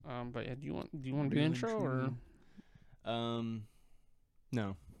But yeah, do you want to do the intro or? No,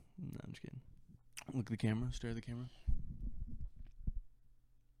 I'm just kidding. Look at the camera. Stare at the camera.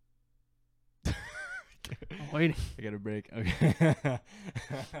 I'm waiting. I got a break. Okay.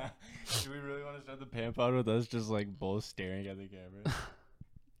 Do we really want to start the pan pod with us just like both staring at the camera?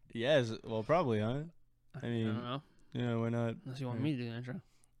 Yes. Well, probably, huh? I mean, I don't know. Yeah, why not? Unless you want me to do the intro.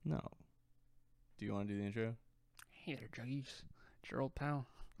 No. Do you want to do the intro? Hey there, Juggies. It's your old pal.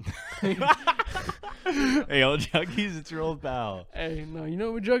 Hey, old Juggies, it's your old pal. Hey, no, you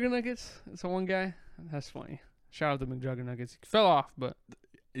know McJuggernuggets? It's the one guy. That's funny. Shout out to McJuggernuggets. He fell off, but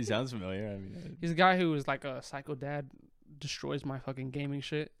He sounds familiar. I mean, he's a guy who was like a psycho dad, destroys my fucking gaming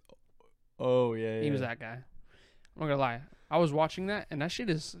shit. oh yeah. He was that guy. I'm not gonna lie. I was watching that, and that shit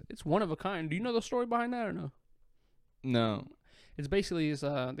it's one of a kind. Do you know the story behind that or no? No. It's basically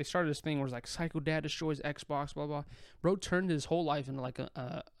they started this thing where it's like psycho dad destroys Xbox, blah blah. Bro turned his whole life into like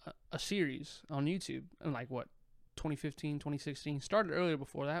a series on YouTube in like what 2015, 2016. Started earlier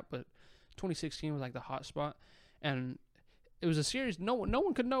before that, but 2016 was like the hot spot, and it was a series. No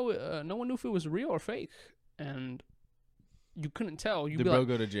one could know. No one knew if it was real or fake, and you couldn't tell. Did bro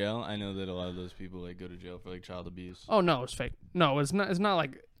go to jail? I know that a lot of those people like go to jail for like child abuse. Oh no, it's fake. No, it's not. It's not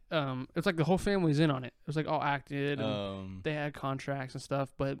like. It's like the whole family's in on it. It was like all acted, and they had contracts and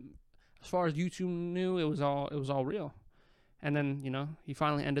stuff. But as far as YouTube knew, it was all real. And then he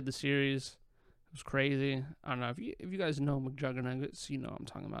finally ended the series. It was crazy. I don't know if you guys know McJuggernuggets, you know what I'm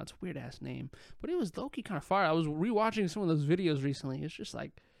talking about. It's a weird ass name, but it was low-key kind of fire. I was rewatching some of those videos recently. It's just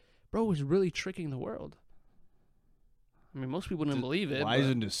like, bro was really tricking the world. I mean, most people didn't believe it. Lies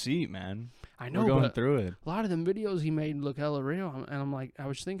and deceit, man. I know, we're going through it. A lot of them videos he made look hella real, and I'm like, I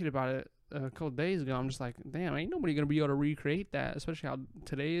was thinking about it a couple of days ago. I'm just like, damn, ain't nobody gonna be able to recreate that, especially how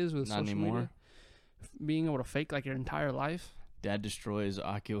today is with social media. Being able to fake like your entire life. Dad destroys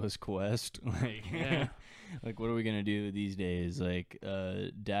Oculus Quest. Like, yeah. Like, what are we gonna do these days? Like,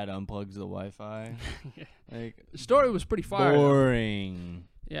 Dad unplugs the Wi-Fi. Yeah. Like, the story was pretty fire. Boring.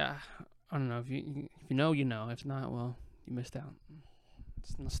 Yeah, I don't know if you know, you know. If not, well, you missed out.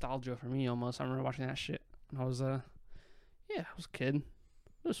 It's nostalgia for me almost. I remember watching that shit when I was I was a kid.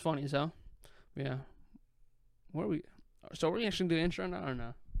 It was funny as hell. Yeah. Where are we? So are we actually do the intro now or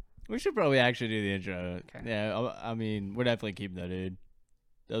no? We should probably actually do the intro. Okay. Yeah, I mean, we're definitely keeping that in.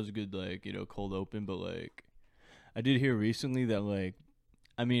 That was a good, like, cold open, but, like, I did hear recently that, like,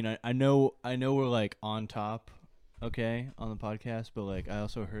 I mean, I know we're, like, on top, okay, on the podcast, but, like, I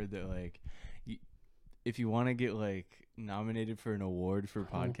also heard that, like, if you want to get, like, nominated for an award for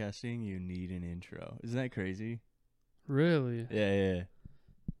podcasting, you need an intro. Isn't that crazy? Really? Yeah.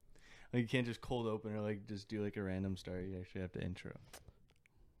 Like, you can't just cold open or, like, just do, like, a random start. You actually have to intro.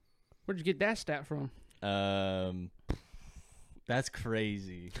 Where'd you get that stat from? That's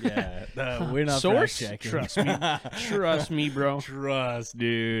crazy. Yeah. We're not source? fact checking. Trust me. Trust me, bro. Trust,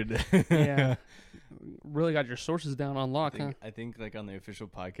 dude. Yeah. Really got your sources down on lock, huh? I think, like, on the official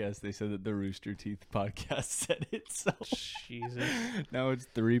podcast, they said that the Rooster Teeth podcast said it, so. Jesus. Now it's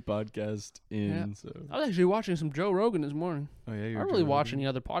 3 podcasts in, Yeah. so. I was actually watching some Joe Rogan this morning. Oh, yeah? I don't really watch any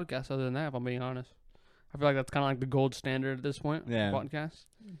other podcasts other than that, if I'm being honest. I feel like that's kind of like the gold standard at this point. Yeah. Podcast.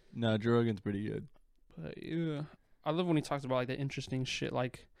 No, Joe Rogan's pretty good. But, yeah. I love when he talks about, like, the interesting shit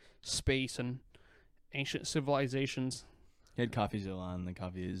like space and ancient civilizations. He had CoffeeZilla on the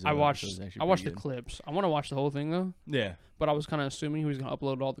CoffeeZilla. I watched the clips. I want to watch the whole thing, though. Yeah. But I was kind of assuming he was going to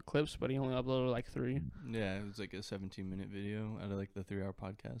upload all the clips, but he only uploaded, like, 3. Yeah, it was like a 17-minute video out of, like, the 3-hour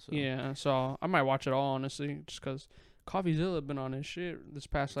podcast. So. Yeah, so I might watch it all, honestly, just because CoffeeZilla been on his shit this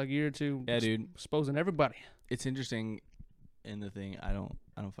past, like, year or two. Yeah, dude. Exposing everybody. It's interesting in the thing. I don't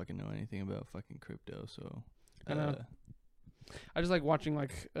fucking know anything about fucking crypto, so. I know. I just like watching,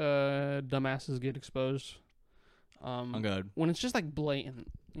 like, dumbasses get exposed. Oh, God. When it's just, like,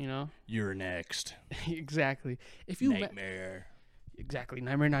 blatant, you know? You're next. Exactly. If you Nightmare. Exactly.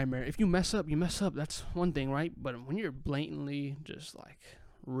 Nightmare. If you mess up, you mess up. That's one thing, right? But when you're blatantly just, like,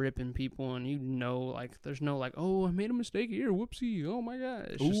 ripping people and like, there's no, like, oh, I made a mistake here. Whoopsie. Oh, my God.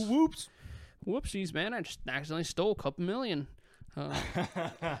 It's just, whoops. Whoopsies, man. I just accidentally stole a couple million.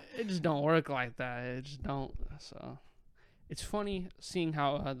 It just don't work like that. It just don't. So it's funny seeing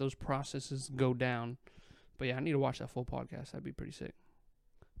how those processes go down. But yeah, I need to watch that full podcast. That'd be pretty sick.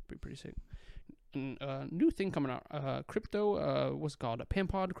 Pretty sick. And, new thing coming out. Crypto. What's it called? A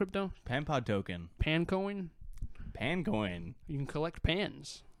Panpod crypto. Panpod token. Pancoin. Pancoin. You can collect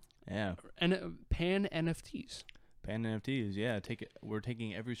pans. Yeah. And pan NFTs. Pan NFTs, yeah. We're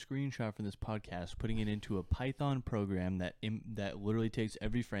taking every screenshot from this podcast, putting it into a Python program that literally takes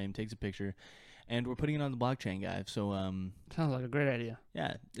every frame, takes a picture, And we're putting it on the blockchain, guys. So sounds like a great idea.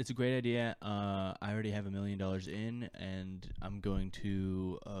 Yeah, it's a great idea. I already have $1 million in, and I'm going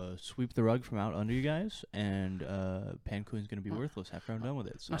to sweep the rug from out under you guys. And Pancoon's going to be worthless after I'm done with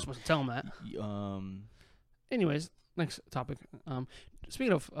it. So. I'm not supposed to tell him that. Anyways, next topic.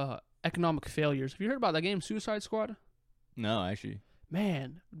 Speaking of economic failures, have you heard about that game Suicide Squad? No, actually.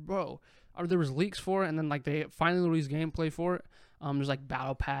 Man, bro, there was leaks for it, and then like they finally released gameplay for it. There's like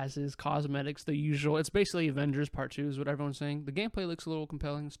battle passes, cosmetics, the usual. It's basically Avengers Part 2 is what everyone's saying. The gameplay looks a little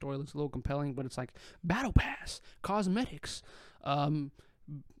compelling, the story looks a little compelling, but it's like battle pass, cosmetics,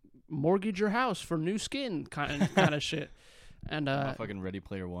 mortgage your house for new skin kind of shit. And fucking Ready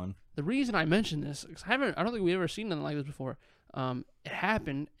Player One. The reason I mention this, because I don't think we've ever seen anything like this before. It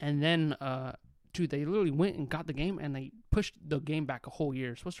happened, and then dude, they literally went and got the game, and they pushed the game back a whole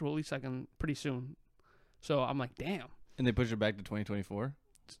year. It's supposed to release like pretty soon. So I'm like, damn. And they pushed it back to 2024?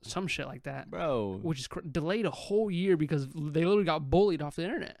 Some shit like that. Bro. Which is delayed a whole year because they literally got bullied off the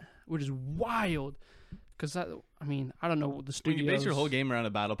internet, which is wild. Because, I don't know the studios. When you base your whole game around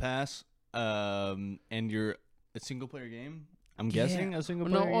a battle pass, and you're a single-player game, I'm guessing a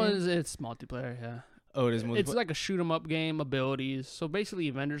single-player game? No, it's multiplayer, yeah. Oh, it is multiplayer? It's like a shoot-'em-up game, abilities. So basically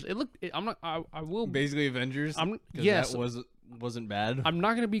Avengers. I will... Basically Avengers? Yes. That wasn't bad? I'm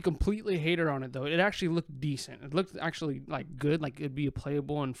not going to be completely hater on it, though. It actually looked decent. It looked actually, like, good. Like, it'd be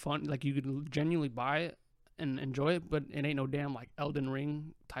playable and fun. Like, you could genuinely buy it and enjoy it, but it ain't no damn, like, Elden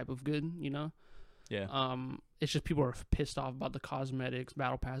Ring type of good, you know? Yeah. It's just people are pissed off about the cosmetics,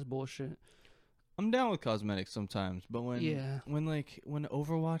 battle pass bullshit. I'm down with cosmetics sometimes, but when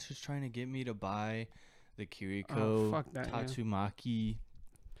Overwatch is trying to get me to buy the Kiriko Tatsumaki,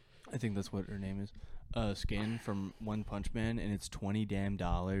 I think that's what her name is, skin from One Punch Man, and it's $20 damn.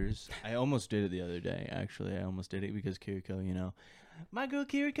 I almost did it the other day. Actually, I almost did it because Kiriko, you know, my girl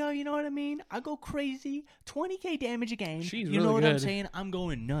Kiriko, you know what I mean? I go crazy, 20k damage a game. She's you really know what good. I'm saying? I'm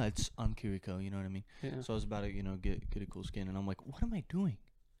going nuts on Kiriko. You know what I mean? Yeah. So I was about to, get a cool skin, and I'm like, what am I doing?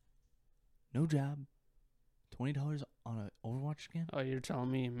 No job, $20 on an Overwatch skin? Oh, you're telling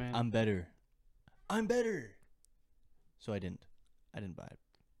me, man. I'm better. So I didn't buy it.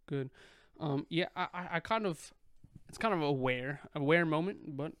 Good. Yeah, I kind of, it's kind of a aware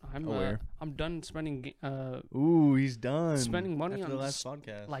moment, but I'm aware. I'm done spending. Ooh, he's done spending money after on the last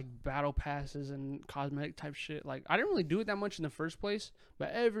podcast, like battle passes and cosmetic type shit. Like I didn't really do it that much in the first place,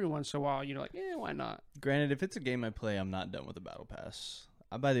 but every once in a while, like, why not? Granted, if it's a game I play, I'm not done with the battle pass.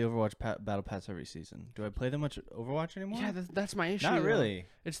 I buy the Overwatch battle pass every season. Do I play that much Overwatch anymore? Yeah, that's my issue. Not really.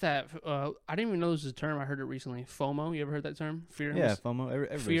 It's that I didn't even know this was a term. I heard it recently. FOMO. You ever heard that term?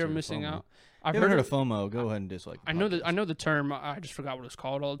 FOMO. Fear of missing out. I've heard of FOMO. Go ahead and dislike. I know the term. I just forgot what it's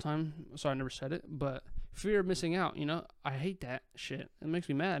called all the time, so I never said it. But fear of missing out. I hate that shit. It makes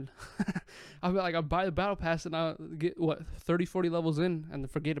me mad. I buy the battle pass and I get 30, 40 levels in and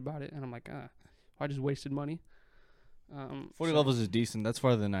forget about it, and I'm like, I just wasted money. 40 levels is decent. That's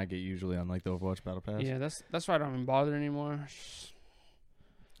farther than I get usually on like the Overwatch battle pass. Yeah, that's why I don't even bother anymore.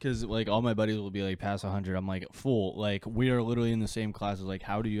 Because like all my buddies will be like past 100. I'm like, fool. Like we are literally in the same classes. Like,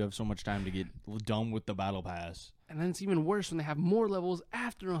 how do you have so much time to get done with the battle pass? And then it's even worse when they have more levels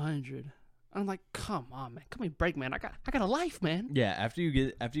after 100. I'm like, come on, man, give me a break, man. I got a life, man. Yeah, after you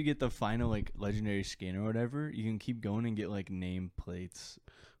get the final like legendary skin or whatever, you can keep going and get like nameplates.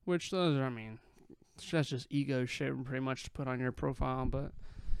 Which those are, that's just ego shit pretty much to put on your profile, but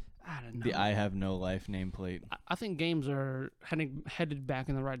I don't know. The I have no life nameplate. I think games are headed back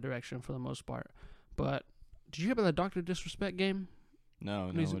in the right direction for the most part. But did you hear about the Dr. Disrespect game? No.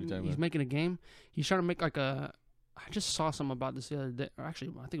 What are you talking about? He's making a game. He's trying to make like a... I just saw something about this the other day. Or actually,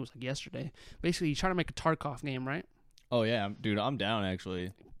 I think it was like yesterday. Basically, he's trying to make a Tarkov game, right? Oh, yeah. Dude, I'm down,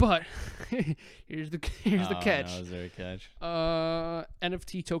 actually. But here's the catch. No, is there a catch?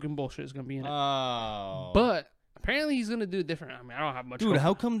 NFT token bullshit is going to be in it. Oh. But apparently he's going to do it different. I don't have much Dude, hope.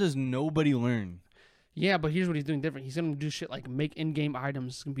 how come does nobody learn? Yeah, but here's what he's doing different. He's going to do shit like make in-game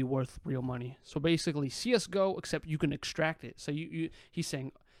items. It's going to be worth real money. So basically, CSGO, except you can extract it. So he's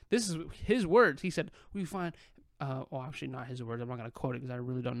saying, this is his words. He said, we find... well, actually not his words. I'm not going to quote it because I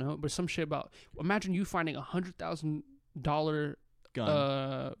really don't know. But some shit about... Imagine you finding $100,000...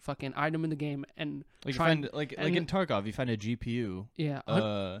 gun, fucking item in the game, and like like in Tarkov, you find a GPU. Yeah,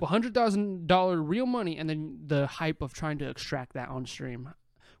 $100,000 real money, and then the hype of trying to extract that on stream.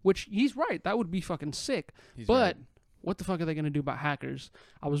 Which he's right, that would be fucking sick. But right. What the fuck are they gonna do about hackers?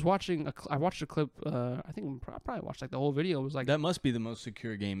 I watched a clip. I think I probably watched like the whole video. It was like that must be the most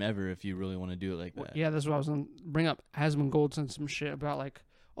secure game ever if you really want to do it like that. Yeah, that's what I was gonna bring up. Asmongold sent some shit about like,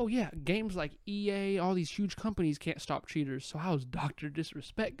 oh yeah, games like EA, all these huge companies can't stop cheaters. So how is Dr.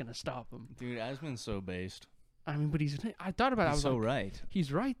 Disrespect gonna stop them? Dude, Asmon's so based. I mean, but I thought about it. I was so like, right.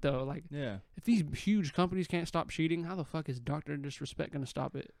 He's right though. Like, yeah, if these huge companies can't stop cheating, how the fuck is Dr. Disrespect gonna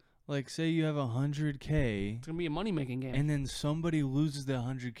stop it? Like, say you have 100K. It's gonna be a money making game. And then somebody loses the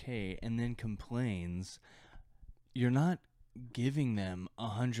 100K and then complains. You're not giving them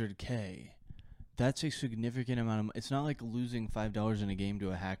 100K. That's a significant amount of. It's not like losing $5 in a game to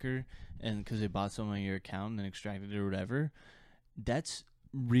a hacker, and because they bought something on your account and then extracted it or whatever. That's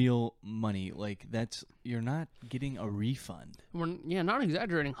real money. Like, that's, you're not getting a refund. Yeah, not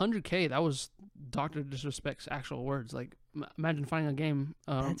exaggerating. 100K. That was Dr. Disrespect's actual words. Like, imagine finding a game.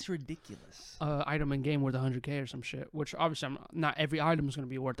 That's ridiculous. Item in game worth 100K or some shit. Which obviously, not every item is going to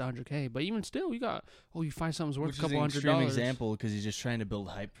be worth 100K. But even still, you find something's worth a couple $100. Extreme example because he's just trying to build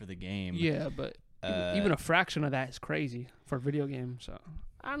hype for the game. Yeah, but even a fraction of that is crazy for a video game. So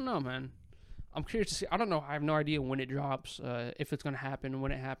I don't know, man. I'm curious to see. I don't know. I have no idea when it drops, if it's going to happen,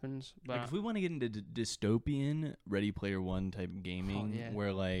 when it happens. But like, if we want to get into dystopian Ready Player One type gaming,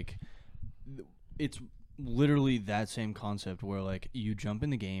 where like it's literally that same concept where like you jump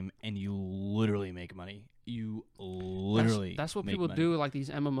in the game and you literally make money. You literally that's what people do, like these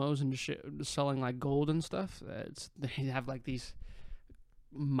MMOs and shit, selling like gold and stuff. They have like these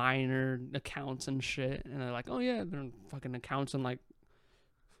minor accounts and shit, and they're like, oh yeah, they're fucking accounts in like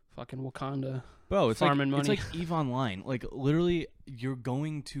fucking Wakanda. Bro, it's farming like money. It's like EVE Online. Like, literally, you're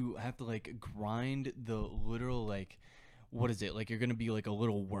going to have to like grind the literal like, what is it? Like, you're gonna be like a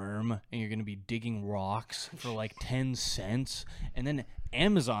little worm, and you're gonna be digging rocks for like 10 cents, and then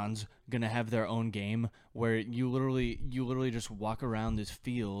Amazon's gonna have their own game where you literally just walk around this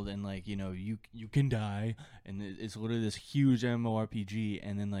field and like, you know, you can die, and it's literally this huge MMORPG,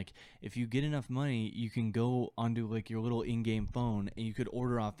 and then like if you get enough money you can go onto like your little in-game phone and you could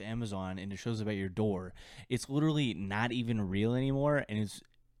order off Amazon and it shows up at your door. It's literally not even real anymore, and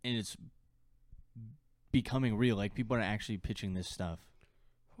it's becoming real. Like, people are actually pitching this stuff.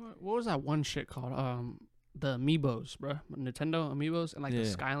 What was that one shit called? The Amiibos, bro. Nintendo Amiibos and like the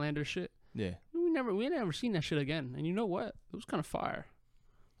Skylander shit. Yeah. We never seen that shit again. And you know what? It was kind of fire.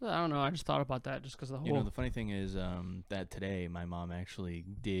 I don't know. I just thought about that just because of the whole. You know, the funny thing is that today my mom actually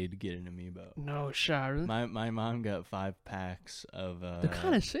did get an Amiibo. No shot. Really? My mom got 5 packs of. They're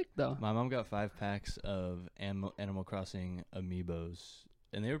kind of sick though. My mom got 5 packs of Animal Crossing Amiibos,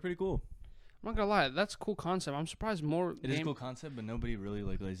 and they were pretty cool. I'm not gonna lie, that's a cool concept. I'm surprised more. It is a cool concept, but nobody really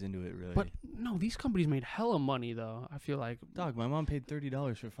like lays into it, really. But no, these companies made hella money though. I feel like. Dog, my mom paid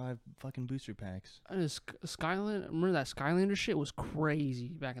 $30 for 5 fucking booster packs. Skyland, remember that Skylander shit was crazy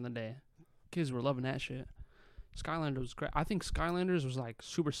back in the day. Kids were loving that shit. Skylander was great. I think Skylanders was like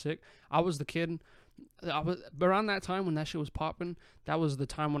super sick. I was the kid. Around that time when that shit was popping. That was the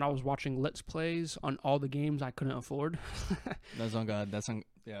time when I was watching Let's Plays on all the games I couldn't afford. That's on God. That's on.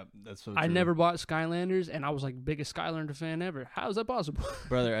 Yeah, that's so true. I never bought Skylanders, and I was like biggest Skylander fan ever. How is that possible?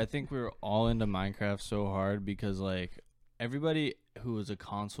 Brother, I think we were all into Minecraft so hard because like everybody who was a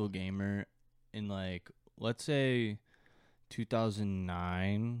console gamer in like, let's say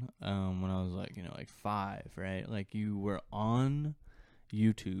 2009, when I was like, you know, like 5, right? Like, you were on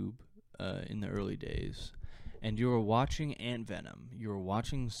YouTube in the early days, and you were watching Ant Venom, you were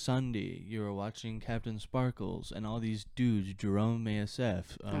watching Sunday, you were watching Captain Sparkles, and all these dudes, Jerome ASF,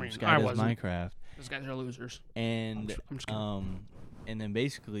 Sky Does Minecraft. Those guys are losers. And and then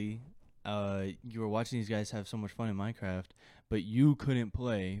basically, you were watching these guys have so much fun in Minecraft, but you couldn't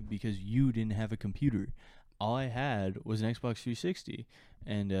play because you didn't have a computer. All I had was an Xbox 360,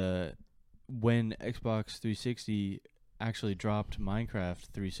 and when Xbox 360 actually dropped Minecraft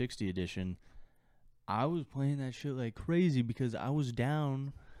 360 edition, I was playing that shit like crazy because I was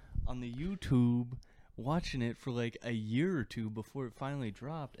down on the YouTube watching it for like a year or two before it finally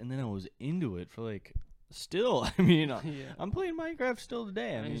dropped, and then I was into it for like still. I mean, yeah. I'm playing Minecraft still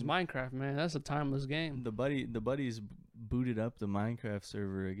today. I mean, it's Minecraft, man. That's a timeless game. The buddies booted up the Minecraft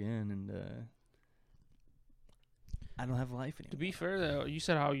server again, and I don't have life anymore. To be fair, though, you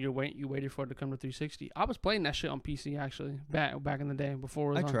said how you waited for it to come to 360. I was playing that shit on PC actually back in the day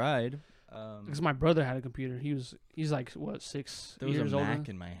before. I tried because my brother had a computer. He's like what 6 years older. There was a Mac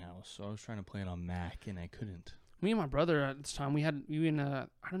in my house, so I was trying to play it on Mac and I couldn't. Me and my brother at this time, we I don't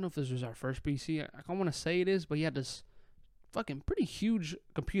know if this was our first PC. I don't want to say it is, but he had this fucking pretty huge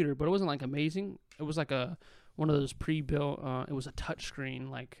computer, but it wasn't like amazing. It was like one of those pre-built. It was a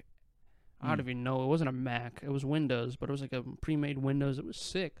touchscreen like. I don't even know. It wasn't a Mac. It was Windows, but it was like a pre-made Windows. It was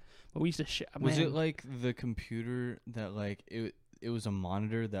sick. But we used to Was it like the computer that like it was a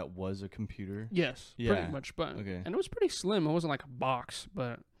monitor that was a computer? Yes, pretty much. But and it was pretty slim. It wasn't like a box,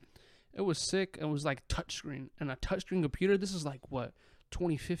 but It was sick. It was like touchscreen. And a touchscreen computer, this is like, what,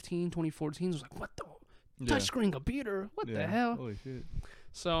 2015, 2014? It was like, what the? Touchscreen computer? What the hell? Holy shit.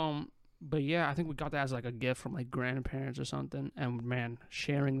 So, but yeah, I think we got that as like a gift from like grandparents or something. And man,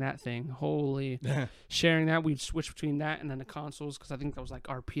 sharing that thing, sharing that, we'd switch between that and then the consoles because I think that was like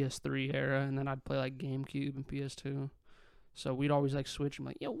our PS3 era. And then I'd play like GameCube and PS2. So we'd always like switch. I'm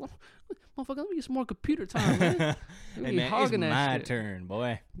like, yo, motherfucker, let me get some more computer time, man. Hey, man, it's my turn,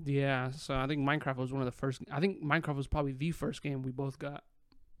 boy. Yeah, so I think Minecraft was one of the first. I think Minecraft was probably the first game we both got.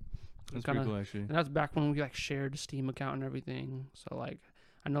 That's pretty cool, actually. And that's back when we like shared the Steam account and everything. So like,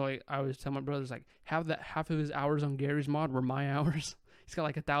 I know like I always tell my brothers like half of his hours on Gary's mod were my hours. He's got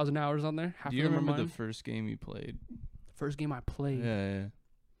like 1,000 hours on there. Do you remember the first game you played? The first game I played. Yeah.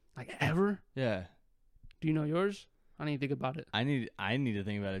 Like ever? Yeah. Do you know yours? I need to think about it. I need to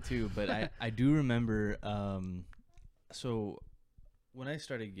think about it too, but I do remember. So when I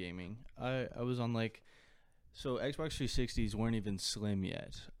started gaming, I was on like, so Xbox 360s weren't even slim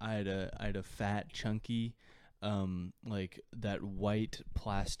yet. I had a fat, chunky, like that white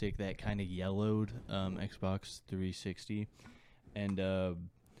plastic that kind of yellowed Xbox 360, and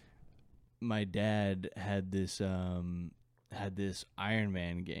my dad had this Iron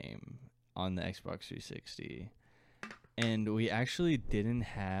Man game on the Xbox 360. And we actually didn't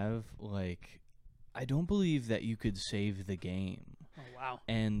have, like, I don't believe that you could save the game. Oh, wow.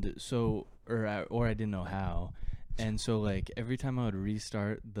 And so, or I didn't know how. And so, like, every time I would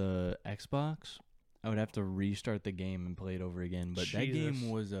restart the Xbox, I would have to restart the game and play it over again. But that game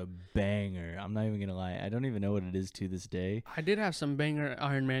was a banger. I'm not even going to lie. I don't even know what it is to this day. I did have some banger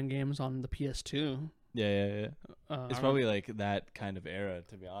Iron Man games on the PS2. Yeah. It's probably, like, that kind of era,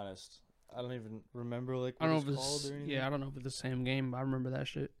 to be honest. I don't even remember like what it's called or anything. Yeah, I don't know if it's the same game, but I remember that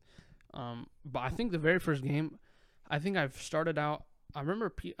shit. But I think the very first game, I think I've started out. I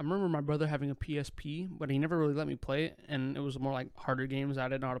remember my brother having a PSP, but he never really let me play it, and it was more like harder games I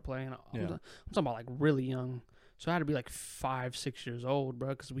didn't know how to play. And I'm talking about like really young, so I had to be like 5, 6 years old,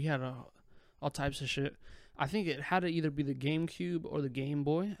 bro, because we had all types of shit. I think it had to either be the GameCube or the Game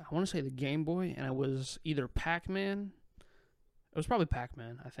Boy. I want to say the Game Boy, and it was either Pac-Man. It was probably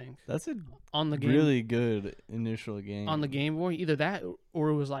Pac-Man, I think. That's on the game, really good initial game. On the Game Boy, either that or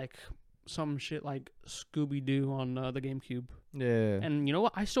it was like some shit like Scooby-Doo on the GameCube. Yeah. And you know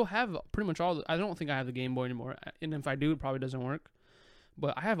what? I still have pretty much all I don't think I have the Game Boy anymore. And if I do, it probably doesn't work.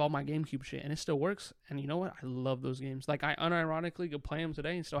 But I have all my GameCube shit, and it still works. And you know what? I love those games. Like, I unironically could play them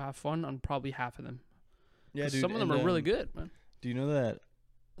today and still have fun on probably half of them. Yeah, dude. Some of them are really good, man. Do you know that?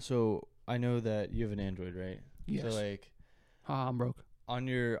 So, I know that you have an Android, right? Yes. So, like... I'm broke. On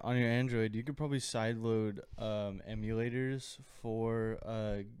your Android, you could probably sideload emulators for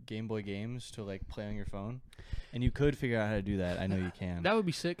Game Boy games to like play on your phone, and you could figure out how to do that. I know you can. That would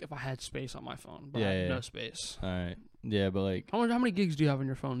be sick if I had space on my phone, but I have no space. All right, yeah, but like, how many gigs do you have on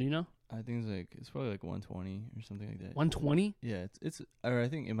your phone? Do you know? I think it's probably like 120 or something like that. 120? Yeah, it's or I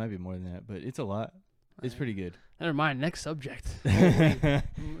think it might be more than that, but it's a lot. It's pretty good. Never mind. Next subject.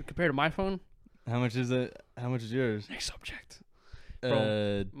 Compared to my phone. How much is it? How much is yours? Next subject.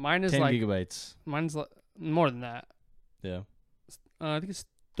 Bro, mine is 10 like gigabytes. Mine's like more than that. Yeah. I think it's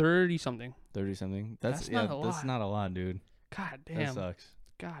 30 something. 30 something. That's not a lot. That's not a lot, dude. God damn. That sucks.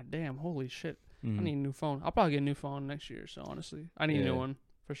 God damn. Holy shit. Mm-hmm. I need a new phone. I'll probably get a new phone next year. So honestly, I need a new one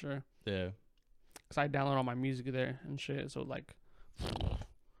for sure. Yeah. Cause I download all my music there and shit. So like,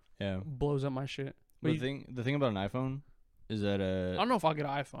 blows up my shit. The thing about an iPhone is that I don't know if I'll get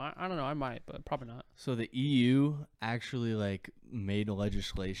an iPhone. I don't know. I might, but probably not. So the EU actually like made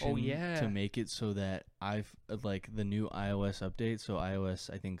legislation to make it so that the new iOS update. So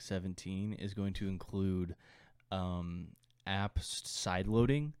iOS I think 17 is going to include app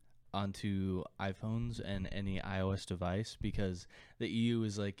sideloading onto iPhones and any iOS device, because the EU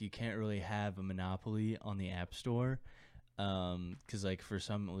is like you can't really have a monopoly on the App Store. Because like for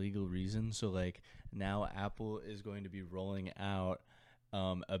some legal reason, so like now Apple is going to be rolling out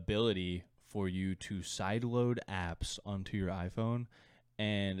ability for you to sideload apps onto your iPhone,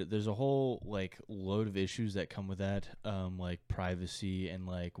 and there's a whole like load of issues that come with that, like privacy and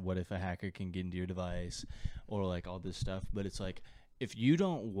like what if a hacker can get into your device or like all this stuff. But it's like if you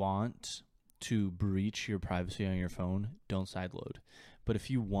don't want to breach your privacy on your phone, don't sideload. But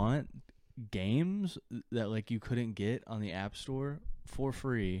if you want games that like you couldn't get on the App Store for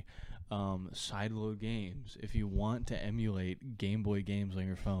free, sideload games. If you want to emulate Game Boy games on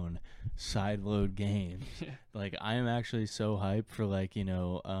your phone, sideload games. Like I am actually so hyped for like, you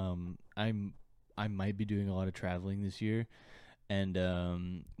know, I might be doing a lot of traveling this year, and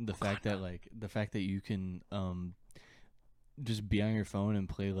the fact that you can just be on your phone and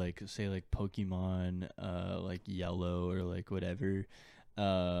play like say like Pokemon, like Yellow or like whatever,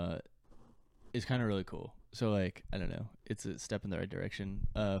 is kind of really cool. So like I don't know, it's a step in the right direction.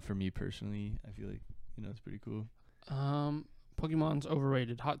 For me personally, I feel like it's pretty cool. Pokemon's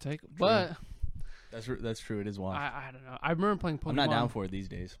overrated, hot take, but that's true. It is one. I don't know. I remember playing Pokemon. I'm not down for it these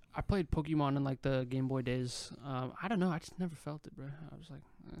days. I played Pokemon in like the Game Boy days. I don't know. I just never felt it, bro. I was like,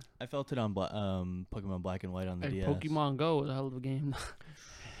 I felt it on Pokemon Black and White on the DS. Pokemon Go was a hell of a game.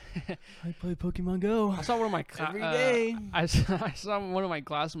 I play Pokemon Go. I saw one of my every day. I saw one of my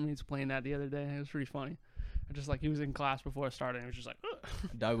classmates playing that the other day. It was pretty funny. I just like he was in class before it started. And he was just like, ugh.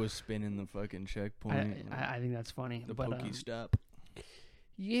 Dog was spinning the fucking checkpoint. I think that's funny. The but, Pokestop.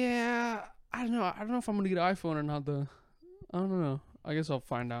 Yeah, I don't know. I don't know if I'm gonna get an iPhone or not. Though I don't know. I guess I'll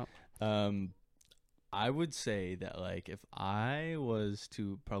find out. I would say that like if I was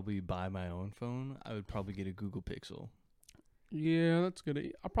to probably buy my own phone, I would probably get a Google Pixel. Yeah, that's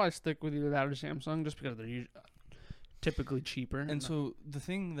good. I'll probably stick with either that or Samsung just because they're typically cheaper. And so the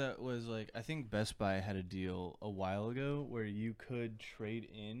thing that was like, I think Best Buy had a deal a while ago where you could trade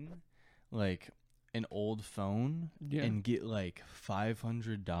in like an old phone and get like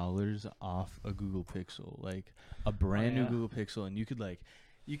 $500 off a Google Pixel, like a brand new Google Pixel, and you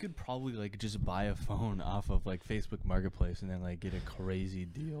could probably like just buy a phone off of like Facebook Marketplace and then like get a crazy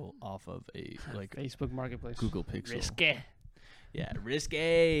deal off of a like Facebook Marketplace Google Pixel. Risky. Yeah,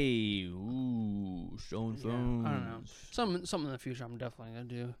 risky. Ooh, showing phones. I don't know. Something in the future I'm definitely gonna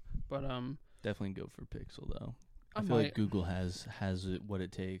do, but definitely go for Pixel though. I feel like Google has what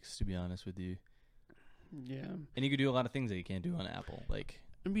it takes, to be honest with you. Yeah. And you could do a lot of things that you can't do on Apple. Like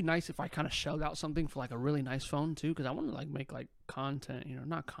it'd be nice if I kind of shelled out something for like a really nice phone too, because I want to like make like content.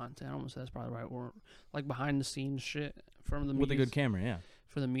 Not content. I almost said that's probably the right word. Like behind the scenes shit from the with a good camera, yeah.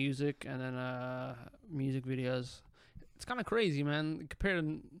 For the music and then music videos. It's kind of crazy, man, compared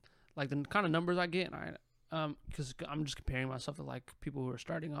to like the kind of numbers I get. And because I'm just comparing myself to like people who are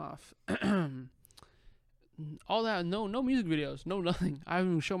starting off. All that, no music videos, no nothing. I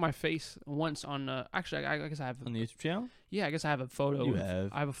haven't even shown my face once on. Actually, I guess I have on the YouTube channel. Yeah, I guess I have a photo.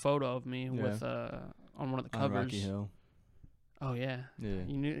 I have a photo of me with on one of the covers. On Rocky Hill. Oh yeah. Yeah.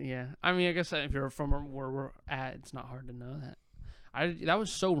 You knew. Yeah. I mean, I guess if you're from where we're at, it's not hard to know that. That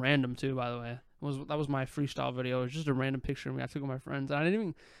was so random too. By the way, that was my freestyle video. It was just a random picture of me I took with my friends, and I didn't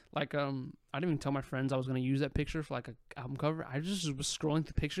even I didn't even tell my friends I was gonna use that picture for like a album cover. I just was scrolling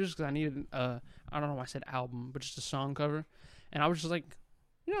through pictures because I needed I don't know why I said album, but just a song cover, and I was just like,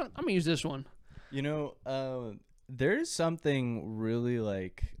 I'm gonna use this one. There's something really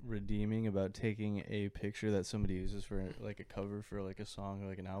like redeeming about taking a picture that somebody uses for like a cover for like a song or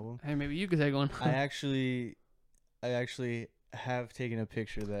like an album. Hey, maybe you could take one. I actually have taken a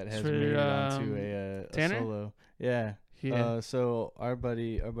picture that has made it onto a solo. Yeah. So our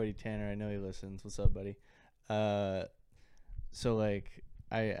buddy Tanner, I know he listens. What's up, buddy? So like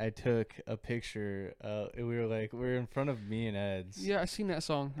I took a picture. We were in front of Me and Ed's. Yeah, I seen that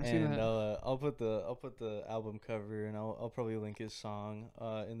song. I'll put the album cover, and I'll probably link his song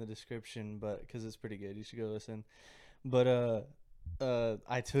in the description, but because it's pretty good, you should go listen. But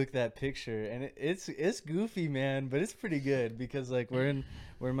I took that picture, and it's goofy, man, but it's pretty good because like we're in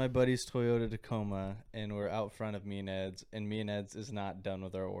my buddy's Toyota Tacoma, and we're out front of Me and Ed's, and Me and Ed's is not done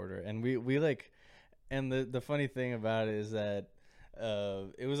with our order, and we like, and the funny thing about it is that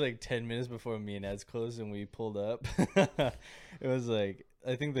it was like 10 minutes before Me and Ed's closed, and we pulled up. It was like,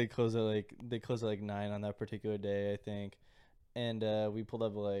 I think they closed at like 9 on that particular day, I think. And we pulled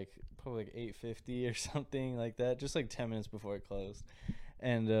up probably like 8:50 or something like that, just like 10 minutes before it closed.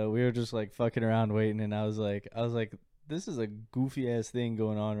 And we were just like fucking around waiting, and I was like, this is a goofy ass thing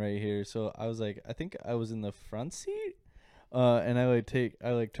going on right here. So I was like, I think I was in the front seat. And I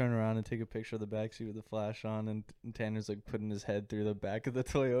turn around and take a picture of the back seat with the flash on, and Tanner's like putting his head through the back of the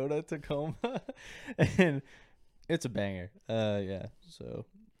Toyota Tacoma, and it's a banger. Yeah. So,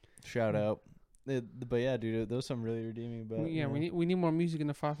 shout out. But yeah, dude, there was something really redeeming about. Yeah, we need more music in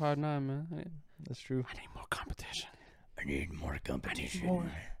the 559, man. That's true. I need more competition. I need more competition.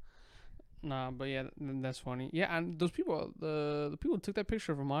 More. Nah, but yeah, that's funny. Yeah, and those people, the people who took that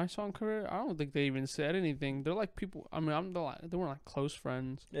picture of my song cover, I don't think they even said anything. They're like people. I mean, they weren't like close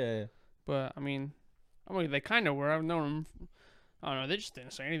friends. Yeah. But I mean, they kind of were. I've known them. I don't know. They just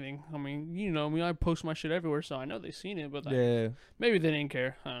didn't say anything. I mean, you know me. I post my shit everywhere, so I know they've seen it. But maybe they didn't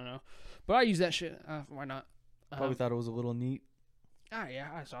care. I don't know. But I use that shit. Why not? Probably thought it was a little neat. Yeah,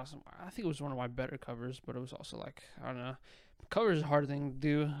 I saw some. I think it was one of my better covers, but it was also like, I don't know. Cover is a hard thing to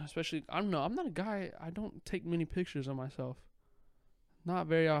do, especially, I don't know, I'm not a guy, I don't take many pictures of myself. Not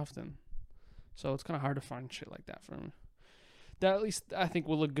very often. So it's kind of hard to find shit like that for me. That at least I think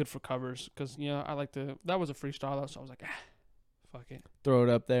will look good for covers because I like to. That was a freestyle though, so I was like, fuck it, throw it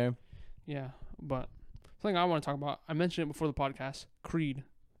up there. Yeah, but something I want to talk about. I mentioned it before the podcast. Creed,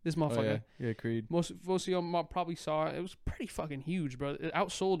 this motherfucker. Oh, yeah, Creed. Most of y'all probably saw it. It was pretty fucking huge, bro. It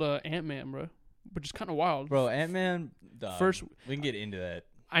outsold Ant-Man, bro, which is kind of wild. Bro, Ant-Man. First, we can get into that.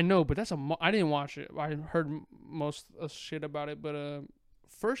 I know, but I didn't watch it. I heard most shit about it, but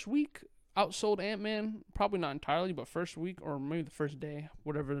first week. Outsold Ant-Man, probably not entirely, but first week or maybe the first day,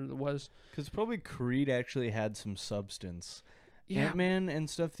 whatever it was. Because probably Creed actually had some substance. Yeah. Ant-Man and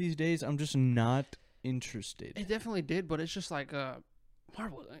stuff these days, I'm just not interested. It definitely did, but it's just like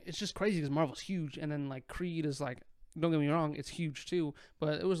Marvel. It's just crazy because Marvel's huge, and then like Creed is like, don't get me wrong, it's huge too.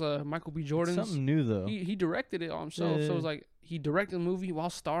 But it was Michael B. Jordan's. It's something new though. He directed it all himself, so it was like he directed the movie while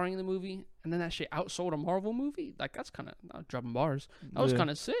starring in the movie, and then that shit outsold a Marvel movie. Like that's kind of not dropping bars. That was kind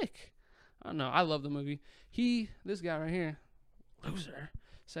of sick. I don't know. I love the movie. This guy right here, loser,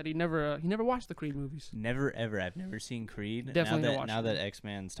 said he never watched the Creed movies. Never ever. I've never seen Creed. Definitely now that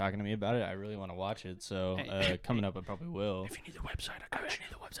X-Man's talking to me about it, I really want to watch it. So coming up, I probably will. If you need the website, I'm gonna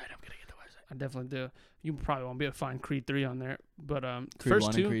get the website. I definitely do. You probably won't be able to find Creed 3 on there, but Creed first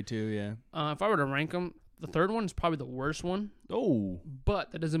 1 two, and Creed 2, yeah. If I were to rank them, the third one is probably the worst one. Oh,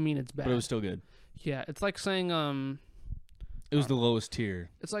 but that doesn't mean it's bad. But it was still good. Yeah, it's like saying It was the lowest tier.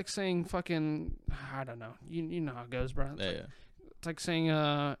 It's like saying fucking, I don't know. You know how it goes, bro. Yeah. It's like saying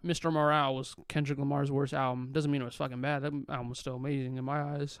Mr. Morale was Kendrick Lamar's worst album. Doesn't mean it was fucking bad. That album was still amazing in my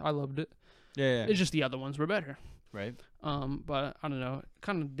eyes. I loved it. Yeah. It's just the other ones were better. Right. But I don't know. It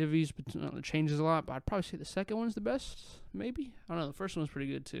kind of divvies, it changes a lot. But I'd probably say the second one's the best. Maybe. I don't know. The first one's pretty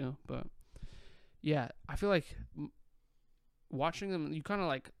good too. But yeah, I feel like watching them, you kind of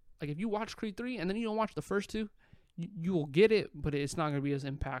like if you watch Creed 3 and then you don't watch the first two, you will get it, but it's not going to be as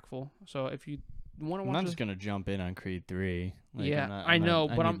impactful. So if you want to watch, I'm just going to jump in on Creed 3. Like, yeah, I know,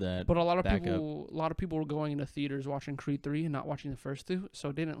 but a lot of people were going into theaters watching Creed 3 and not watching the first two, so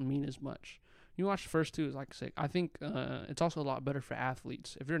it didn't mean as much. You watch the first two, is like sick. I think it's also a lot better for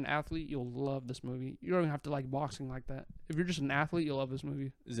athletes. If you're an athlete, you'll love this movie. You don't even have to like boxing like that. If you're just an athlete, you'll love this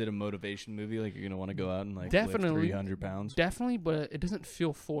movie. Is it a motivation movie? Like you're gonna want to go out and like definitely lift 300 pounds? Definitely, but it doesn't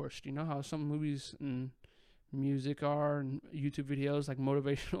feel forced. You know how some movies and music are and YouTube videos, like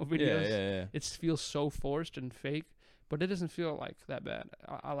motivational videos. Yeah. It feels so forced and fake, but it doesn't feel like that bad.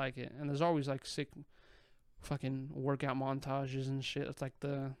 I like it, and there's always like sick, fucking workout montages and shit. It's like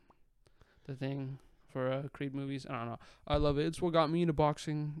the thing for Creed movies. I don't know. I love it. It's what got me into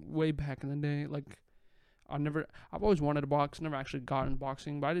boxing way back in the day. Like I've always wanted to box. Never actually got in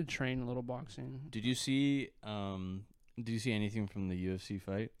boxing, but I did train a little boxing. Did you see anything from the UFC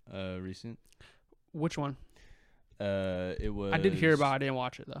fight recent? Which one? It was. I did hear about it. I didn't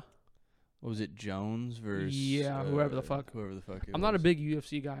watch it though. What was it, Jones versus? Yeah, whoever the fuck. I'm not a big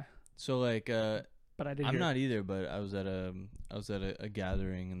UFC guy. So like, but I did. I'm not either, but I was at a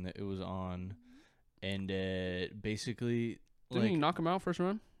gathering and it was on, and basically, didn't he knock him out first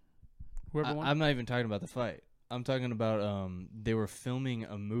round? Whoever won. I'm not even talking about the fight. I'm talking about they were filming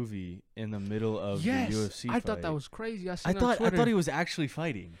a movie in the middle of the UFC fight. I thought that was crazy. I thought he was actually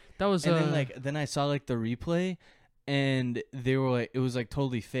fighting. That was and then I saw like the replay, and they were like, it was like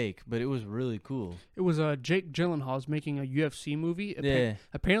totally fake, but it was really cool. It was Jake Gyllenhaal's making a UFC movie.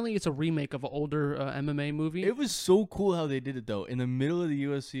 Apparently it's a remake of an older MMA movie. It was so cool how they did it though. In the middle of the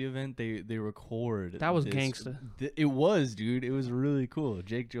UFC event, they record. That was gangsta. It was, dude. It was really cool.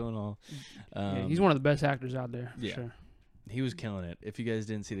 Jake Gyllenhaal. He's one of the best actors out there. For sure. He was killing it. If you guys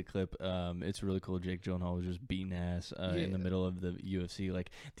didn't see the clip, it's really cool. Jake Gyllenhaal was just beating ass in the middle of the UFC.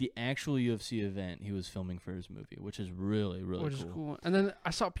 Like, the actual UFC event he was filming for his movie, which is really, really cool. Which is cool. And then I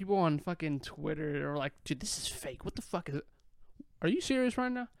saw people on fucking Twitter that were like, dude, this is fake. What the fuck is it? Are you serious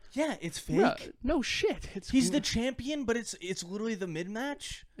right now? Yeah, it's fake. No shit. He's the champion, but it's literally the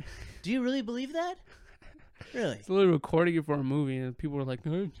mid-match? Do you really believe that? Really? It's literally recording it for a movie, and people were like,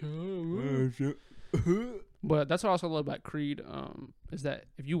 but that's what I also love about Creed, is that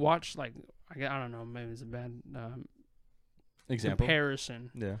if you watch, like, I don't know, maybe it's a bad example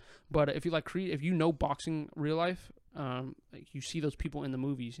comparison. Yeah. But if you like Creed, if you know boxing real life, like you see those people in the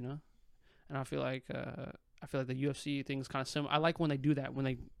movies, you know. And I feel like the UFC thing is kind of similar. I like when they do that, when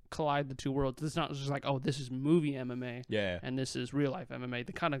they collide the two worlds. It's not just like, oh, this is movie MMA, and this is real life MMA.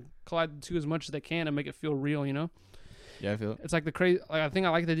 They kind of collide the two as much as they can and make it feel real, you know. Yeah, I feel it. It's like the crazy. Like, I think I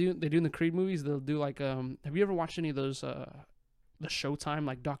like they do in the Creed movies. They'll do like have you ever watched any of those the Showtime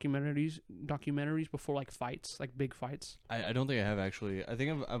like documentaries before like fights, like big fights? I don't think I have actually. I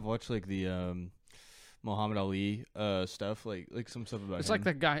think I've watched like the Muhammad Ali stuff, like some stuff about It's him. like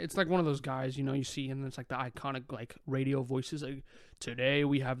that guy. It's like one of those guys, you see, and it's like the iconic like radio voices. Like, today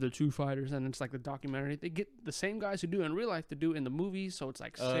we have the two fighters, and it's like the documentary. They get the same guys who do it in real life to do it in the movies, so it's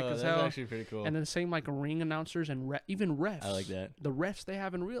like sick as hell. That's actually pretty cool. And then the same like ring announcers and even refs. I like that. The refs they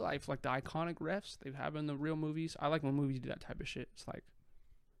have in real life, like the iconic refs they have in the real movies. I like when movies do that type of shit. It's like,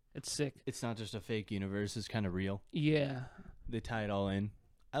 it's sick. It's not just a fake universe; it's kind of real. Yeah. They tie it all in.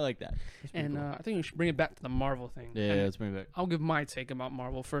 I like that. And cool. I think we should bring it back to the Marvel thing. Yeah, let's bring it back. I'll give my take about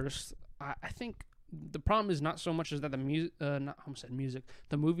Marvel first. I think the problem is not so much as that the music, I almost said music.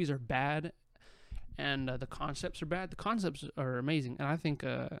 The movies are bad, and the concepts are bad. The concepts are amazing, and I think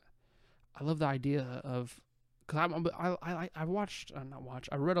I love the idea of, because I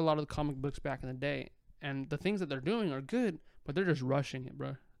read a lot of the comic books back in the day, and the things that they're doing are good, but they're just rushing it,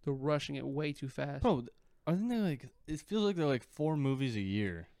 bro. They're rushing it way too fast. Bro, I think they're like, it feels like they're like 4 movies a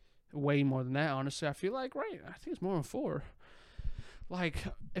year. Way more than that, honestly. I feel like, right, I think it's more than 4. Like,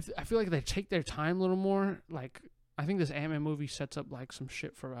 I feel like they take their time a little more. Like, I think this Ant-Man movie sets up like some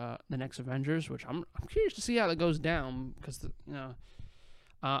shit for the next Avengers, which I'm curious to see how that goes down, because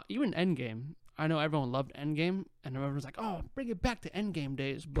even Endgame. I know everyone loved Endgame, and everyone's like, "Oh, bring it back to Endgame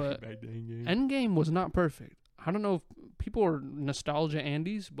days," but Endgame was not perfect. I don't know if people are nostalgia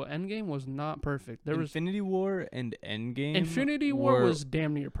Andes, but Endgame was not perfect. There Infinity War and Endgame. Infinity War was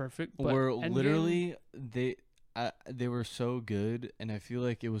damn near perfect. But were Endgame, literally they were so good, and I feel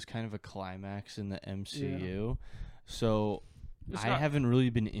like it was kind of a climax in the MCU. Yeah. So I haven't really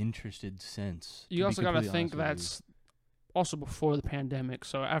been interested since. You also got to think that's also before the pandemic.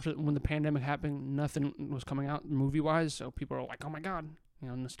 So when the pandemic happened, nothing was coming out movie wise. So people are like, "Oh my god,"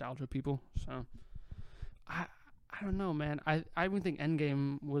 nostalgia people. So. I don't know, man. I even think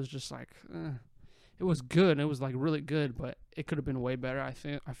Endgame was just like, it was good. It was like really good, but it could have been way better. I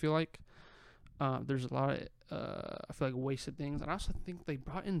feel like there's a lot of I feel like wasted things, and I also think they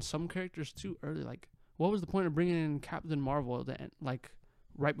brought in some characters too early. Like, what was the point of bringing in Captain Marvel like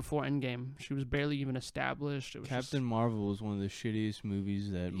right before Endgame? She was barely even established. It was Captain Marvel was one of the shittiest movies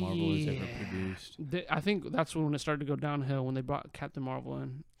that Marvel has ever produced. I think that's when it started to go downhill, when they brought Captain Marvel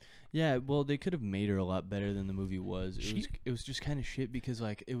in. Yeah, well, they could have made her a lot better than the movie was. It was just kind of shit because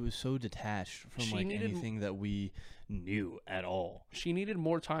like it was so detached from like anything that we knew at all. She needed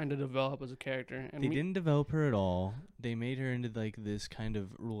more time to develop as a character. And they didn't develop her at all. They made her into like this kind of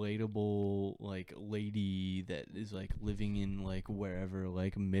relatable like lady that is like living in like wherever,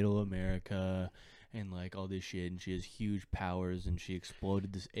 like middle America and like all this shit, and she has huge powers and she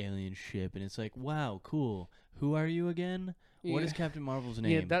exploded this alien ship, and it's like, wow, cool. Who are you again? Yeah. What is Captain Marvel's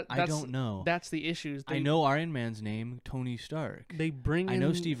name? Yeah, I don't know. That's the issue. I know Iron Man's name, Tony Stark. I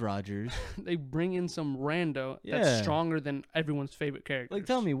know Steve Rogers. They bring in some rando that's stronger than everyone's favorite character. Like,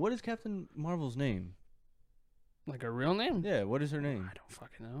 tell me, what is Captain Marvel's name? Like her real name? Yeah, what is her name? I don't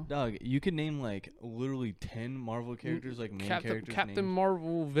fucking know. Dog, you could name like literally 10 Marvel characters, like main characters. Captain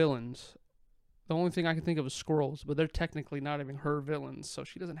Marvel villains. The only thing I can think of is squirrels, but they're technically not even her villains, so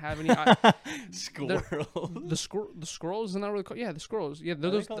she doesn't have any. Squirrels. The squirrels, isn't that really called? Yeah, the squirrels. Yeah,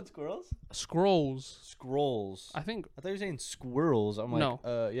 they're called squirrels. Scrolls. I thought you were saying squirrels. I'm like,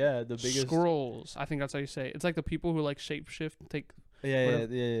 no. Yeah, the biggest. Scrolls. I think that's how you say it. It's like the people who like shapeshift, take.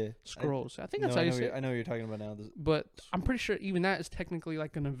 Yeah. Scrolls. I think that's how you say it. I know what you're talking about now. But I'm pretty sure even that is technically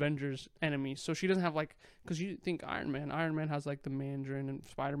like an Avengers enemy. So she doesn't have like, because you think Iron Man has like the Mandarin, and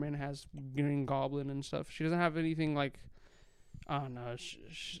Spider-Man has Green Goblin and stuff. She doesn't have anything like, I don't know.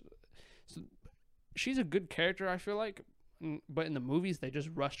 She's a good character, I feel like. But in the movies, they just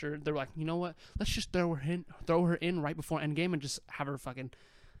rushed her. They're like, you know what? Let's just throw her in right before Endgame and just have her fucking.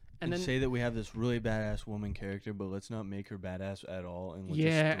 And then say that we have this really badass woman character, but let's not make her badass at all. And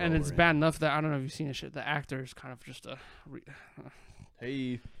and it's bad enough that I don't know if you've seen this shit. The actor is kind of just a.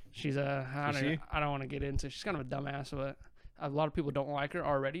 Hey. She's I don't want to get into. She's kind of a dumbass, but a lot of people don't like her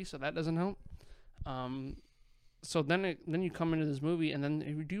already, so that doesn't help. So then you come into this movie, and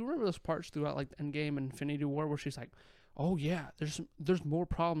then do you remember those parts throughout like Endgame and Infinity War where she's like, "Oh yeah, there's more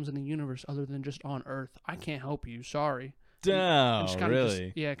problems in the universe other than just on Earth. I can't help you. Sorry." Damn,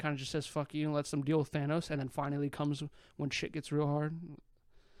 really? Kind of just says fuck you and lets them deal with Thanos, and then finally comes when shit gets real hard.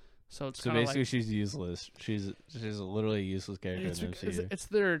 So basically, she's useless. She's a literally useless character in the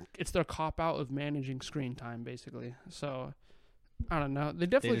MCU. It's their cop out of managing screen time, basically. So I don't know. They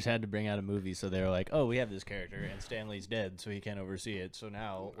just had to bring out a movie, so they were like, "Oh, we have this character, and Stanley's dead, so he can't oversee it. So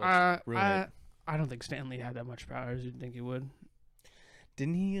now let's ruin it." I don't think Stanley had that much power as you'd think he would.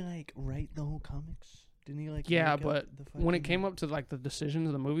 Didn't he like write the whole comics? Didn't he like? Yeah, but when it came up to like the decisions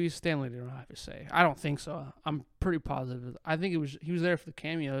of the movies, Stanley didn't have to say. I don't think so. I'm pretty positive. I think he was there for the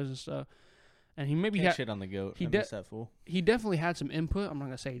cameos and stuff. and he maybe Can't had shit on the goat. He I miss that fool. He definitely had some input. I'm not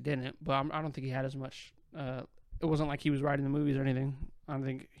gonna say he didn't, but I don't think he had as much. It wasn't like he was writing the movies or anything. I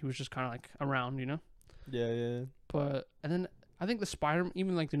think he was just kind of like around, you know. Yeah. But and then I think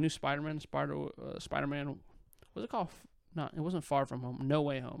even like the new Spider-Man, Spider-Man, what's it called? It wasn't Far From Home. No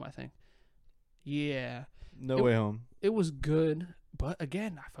Way Home, I think. Yeah. No Way Home. It was good, but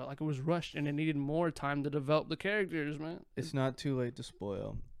again, I felt like it was rushed and it needed more time to develop the characters, man. It's not too late to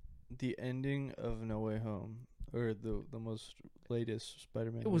spoil. The ending of No Way Home, or the most latest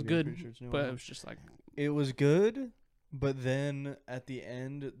Spider-Man. It was good, but it was just like it was good, but then at the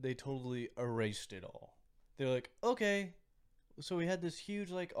end they totally erased it all. They're like, okay, so we had this huge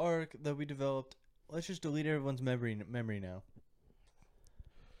like arc that we developed. Let's just delete everyone's memory now.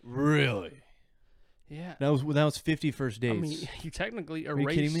 Really? Yeah. That was 50 First Dates. I mean, you technically erased.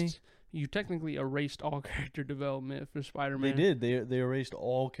 Are you kidding me? You technically erased all character development for Spider-Man. They did. They erased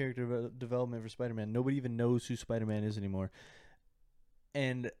all character development for Spider-Man. Nobody even knows who Spider-Man is anymore.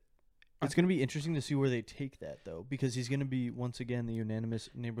 And it's going to be interesting to see where they take that, though, because he's going to be, once again, the unanimous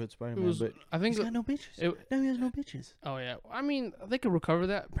neighborhood Spider-Man. But I think he's got no bitches. Now he has no bitches. Oh, yeah. I mean, they could recover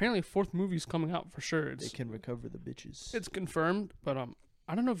that. Apparently, a fourth movie's coming out for sure. They can recover the bitches. It's confirmed, but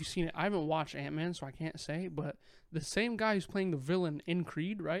I don't know if you've seen it. I haven't watched Ant-Man, so I can't say, but the same guy who's playing the villain in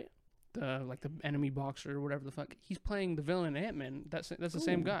Creed, right? The enemy boxer or whatever the fuck. He's playing the villain in Ant-Man. That's the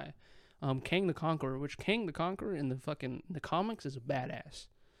same guy. Kang the Conqueror, which Kang the Conqueror in the comics is a badass.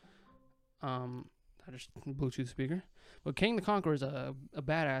 I just Bluetooth speaker. But Kang the Conqueror is a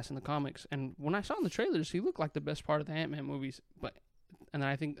badass in the comics, and when I saw in the trailers, he looked like the best part of the Ant-Man movies. And then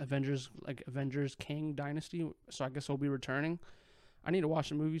I think Avengers Kang Dynasty, so I guess he'll be returning. I need to watch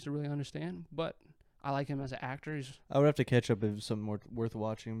the movies to really understand, but I like him as an actor. I would have to catch up if it's something more worth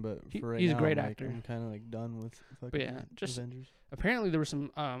watching, but for right now, he's a great actor. I'm kind of done with fucking Avengers. Apparently there was some,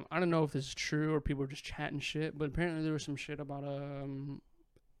 I don't know if this is true or people were just chatting shit, but apparently there was some shit about, I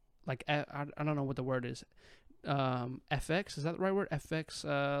don't know what the word is. FX, is that the right word?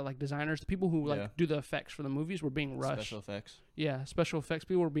 FX, designers, the people who do the effects for the movies were being rushed. Special effects. Yeah, special effects.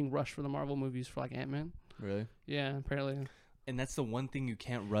 People were being rushed for the Marvel movies for Ant-Man. Really? Yeah, apparently. And that's the one thing you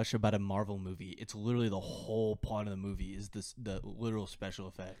can't rush about a Marvel movie. It's literally the whole plot of the movie is the literal special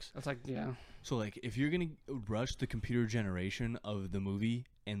effects. That's yeah. So if you're gonna rush the computer generation of the movie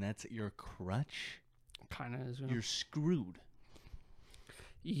and that's your crutch, kind of is. You're screwed.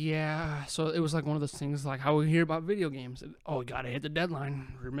 Yeah. So it was one of those things how we hear about video games. Oh, we gotta hit the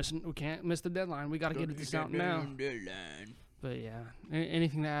deadline. We can't miss the deadline. We gotta get this out now. Deadline. But yeah,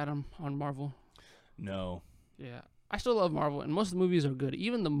 anything to add on Marvel? No. Yeah. I still love Marvel, and most of the movies are good.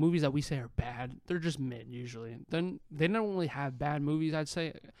 Even the movies that we say are bad, they're just mid usually. Then they don't really have bad movies. I'd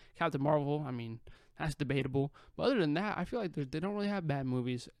say Captain Marvel. I mean, that's debatable. But other than that, I feel like they don't really have bad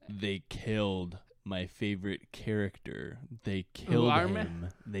movies. They killed my favorite character. They killed Iron Man?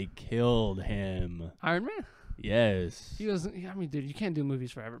 They killed him. Iron Man? Yes. He doesn't. I mean, dude, you can't do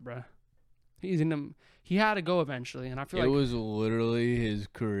movies forever, bro. He's in them. He had to go eventually, and I feel it was literally his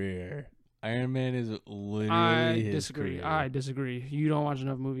career. Iron Man is literally his career. I disagree. You don't watch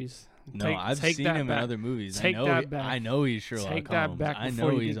enough movies. No, I've seen him in other movies. Take that back. I know he's Sherlock Holmes. Take that back I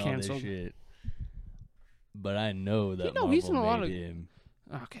before know you he's get all canceled. this shit. But I know that he's in a lot made him.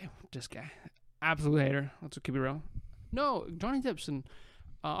 Okay, this guy. Absolute hater. Let's keep it real. No, Johnny Depp's in...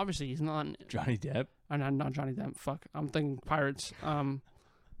 obviously, he's not... Johnny Depp? Not Johnny Depp. Fuck. I'm thinking Pirates.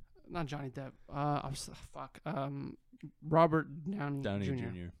 Not Johnny Depp. Robert Downey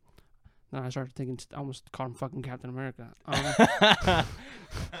Jr. No, I started thinking, I almost called him fucking Captain America.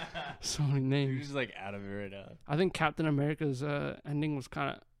 So many names. You're just out of it right now. I think Captain America's ending was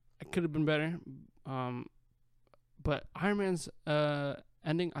it could have been better. But Iron Man's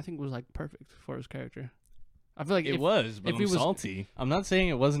ending, I think, was perfect for his character. I feel like it was, but I'm salty. I'm not saying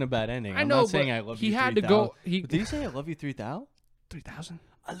it wasn't a bad ending. I'm not saying I love you. He had to go. Did he say I love you 3,000? 3,000.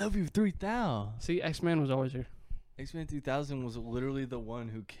 I love you 3,000. See, X-Men was always here. X-Men 3000 was literally the one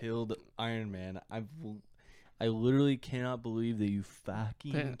who killed Iron Man. I literally cannot believe that you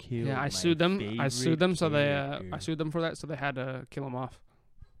fucking killed. Yeah, I sued them. So I sued them for that. So they had to kill him off.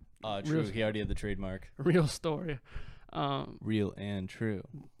 True. He already had the trademark. Real story. Real and true.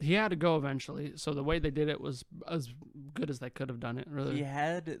 He had to go eventually. So the way they did it was as good as they could have done it. Really. He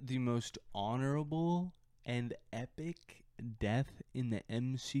had the most honorable and epic death in the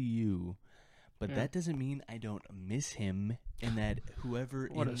MCU. But that doesn't mean I don't miss him, and that whoever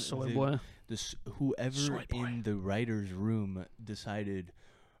in the writer's room decided,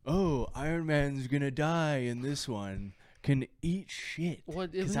 oh, Iron Man's gonna die in this one, can eat shit. Well,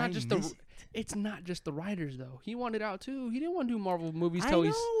 it's not just It's not just the writers though. He wanted out too. He didn't want to do Marvel movies. I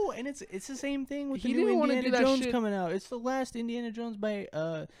know, and it's the same thing with the new Indiana Jones coming out. It's the last Indiana Jones by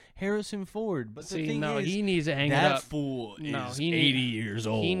Harrison Ford. But the thing is, he needs to hang it up. That fool is 80 years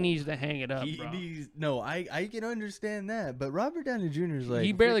old. He needs to hang it up, bro. I can understand that, but Robert Downey Jr. is like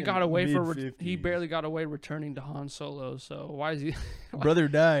he barely got away returning to Han Solo. So why is he? Brother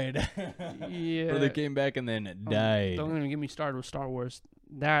died. Yeah, brother came back and then died. Don't even get me started with Star Wars.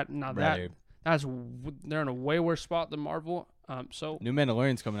 That's they're in a way worse spot than Marvel. So new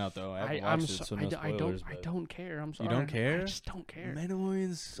Mandalorian's coming out though. I don't care. I'm sorry. You don't care? I just don't care.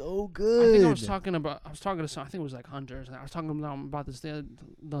 Mandalorian's so good. I think I was talking to some. I think it was like Hunters. And I was talking about this the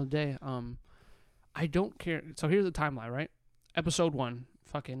other day. I don't care. So here's the timeline, right? Episode 1,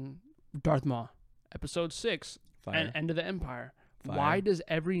 fucking Darth Maul. Episode 6, End of the Empire. Fire. Why does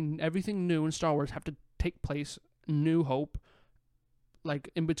everything new in Star Wars have to take place? New Hope.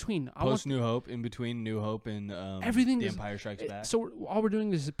 Like in between, New Hope, in between New Hope and everything. The Empire Strikes Back. So all we're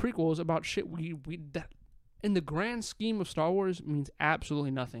doing is prequels about shit that, in the grand scheme of Star Wars, means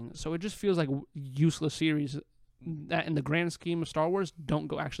absolutely nothing. So it just feels like useless series that, in the grand scheme of Star Wars,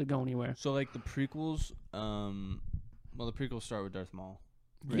 don't actually go anywhere. So like the prequels, the prequels start with Darth Maul.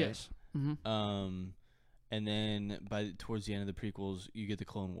 Right? Yes. Mm-hmm. And then towards the end of the prequels, you get the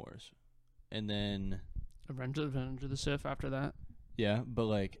Clone Wars, and then Revenge of the Sith after that. Yeah, but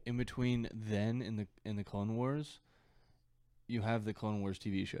like in between then in the Clone Wars, you have the Clone Wars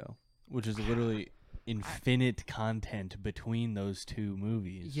TV show, which is literally infinite content between those two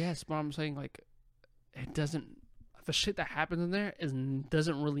movies. Yes, but I'm saying like it doesn't. The shit that happens in there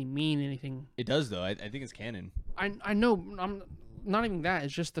doesn't really mean anything. It does though. I think it's canon. I know. I'm not even that.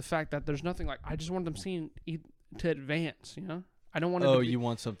 It's just the fact that there's nothing like. I just want them seeing to advance. You know. I don't want. You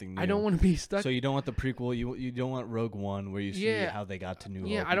want something new. I don't want to be stuck. So you don't want the prequel. You don't want Rogue One where you see how they got to New Hope.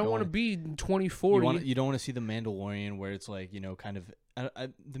 Yeah, I don't want to be 2040. You don't want to see the Mandalorian where it's like kind of.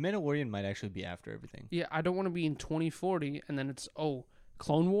 The Mandalorian might actually be after everything. Yeah, I don't want to be in 2040 and then it's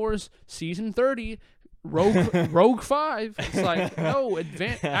Clone Wars season 30, Rogue 5. It's like no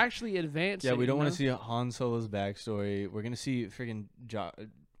advance. Yeah, we don't want to see Han Solo's backstory. We're gonna see freaking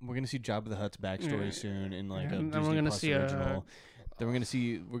We're gonna see Jabba the Hutt's backstory soon in like a Disney Plus original. Then we're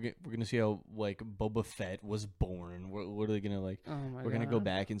gonna see how like Boba Fett was born. We're literally gonna we're gonna go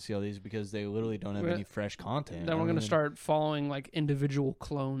back and see all these because they literally don't have any fresh content. Then we're gonna start following like individual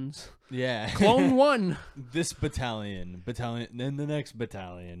clones. Yeah, Clone 1. This battalion, then the next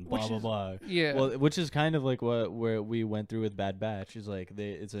battalion. Blah blah. Yeah. Well, which is kind of like where we went through with Bad Batch. Is like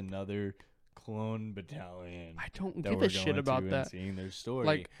it's another clone battalion. I don't give a shit about that. Seeing their story.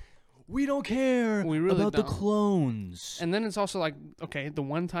 Like, we don't care about the clones. And then it's also like, okay, the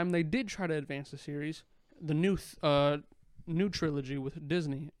one time they did try to advance the series, the new trilogy with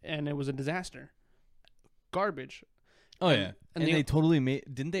Disney, and it was a disaster. Garbage. Oh, yeah. And they totally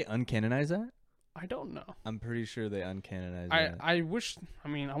didn't they uncanonize that? I don't know. I'm pretty sure they uncanonized that. I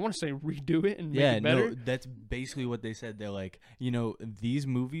want to say redo it and make it better. No, that's basically what they said. They're like, these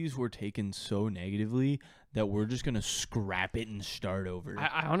movies were taken so negatively that we're just going to scrap it and start over.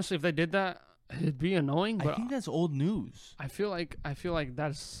 I honestly, if they did that, it'd be annoying. But I think that's old news. I feel like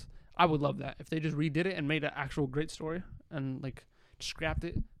that's... I would love that. If they just redid it and made an actual great story and, like, scrapped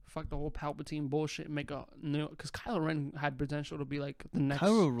it. Fuck the whole Palpatine bullshit and make a new... Because Kylo Ren had potential to be, like, the next...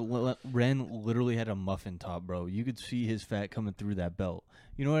 Kylo Ren literally had a muffin top, bro. You could see his fat coming through that belt.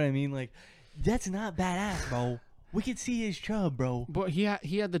 You know what I mean? Like, that's not badass, bro. We could see his chub, bro. But he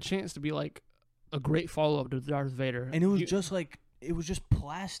had the chance to be, like, a great follow-up to Darth Vader. And it was just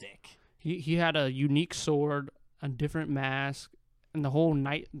plastic. He had a unique sword, a different mask, and the whole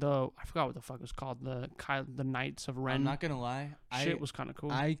I forgot what the fuck it was called, the Knights of Ren. I'm not gonna lie, shit was kind of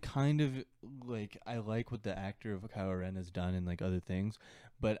cool. I kind of I like what the actor of Kylo Ren has done in like other things,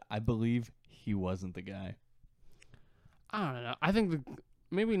 but I believe he wasn't the guy. I don't know. I think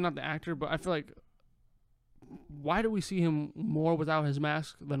maybe not the actor, but I feel like why do we see him more without his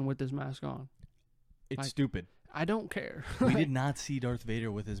mask than with his mask on? It's stupid. I don't care. We did not see Darth Vader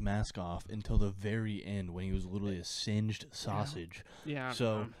with his mask off until the very end when he was literally a singed sausage. Yeah.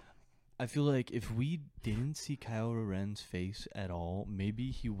 So I feel like if we didn't see Kylo Ren's face at all, maybe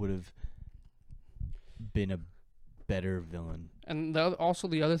he would have been a better villain. And also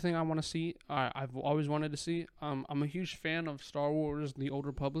the other thing I want to see, I've always wanted to see. I'm a huge fan of Star Wars: The Old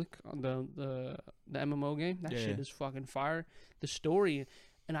Republic, the MMO game. That shit is fucking fire. The story,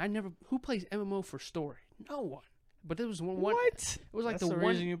 and who plays MMO for story? No one. But it was one. What? It was like That's the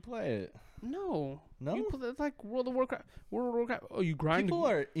reason you play it. No. You play like World of Warcraft. Oh, you grind. People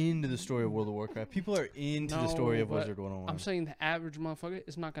are into the story of World of Warcraft. People are into the story of Wizard 101. I'm saying the average motherfucker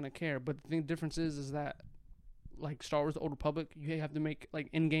is not gonna care. But the difference is that like Star Wars: The Old Republic, you have to make like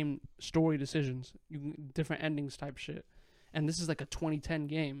in-game story decisions, different endings type shit. And this is like a 2010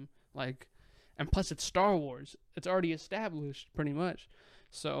 game, like, and plus it's Star Wars. It's already established pretty much.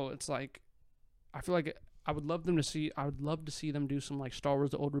 So it's like, I feel like I would love to see them do some like Star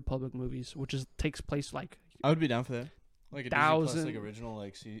Wars: The Old Republic movies, which takes place like. I would be down for that. Like a Disney Plus, like original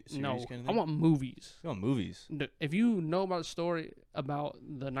like series kind of thing. I want movies. You want movies? If you know about the story about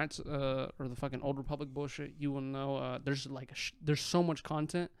the Knights or the fucking Old Republic bullshit, you will know there's like there's so much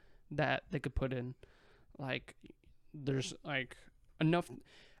content that they could put in. Like there's like enough,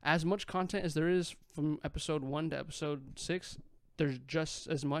 as much content as there is from episode 1 to episode 6. There's just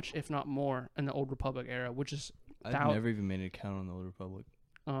as much, if not more, in the Old Republic era, which is. I've never even made an account on the Old Republic.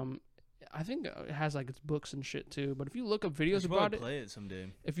 I think it has like its books and shit too. But if you look up videos about it, play it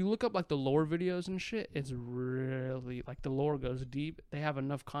someday. If you look up like the lore videos and shit, it's really like the lore goes deep. They have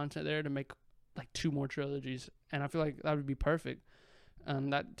enough content there to make like 2 more trilogies, and I feel like that would be perfect.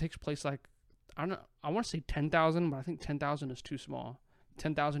 That takes place like I don't know. I want to say 10,000, but I think 10,000 is too small.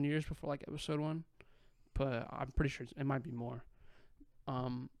 10,000 years before like episode 1, but I'm pretty sure it might be more.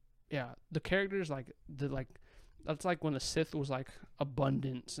 Yeah, the characters like that's like when the Sith was like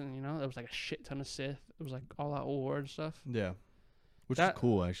abundance, and there was like a shit ton of Sith. It was like all out war and stuff. Yeah, which is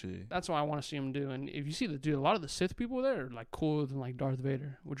cool actually. That's what I want to see them do. And if you see a lot of the Sith people there are like cooler than like Darth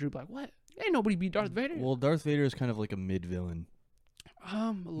Vader. Would you be like, what? Ain't nobody beat Darth Vader? Well, Darth Vader is kind of like a mid villain.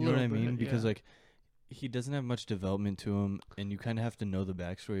 You know what I mean? Because like he doesn't have much development to him, and you kind of have to know the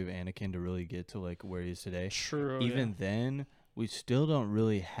backstory of Anakin to really get to like where he is today. True. Even then, we still don't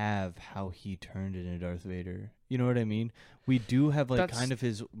really have how he turned into Darth Vader. You know what I mean? We do have like kind of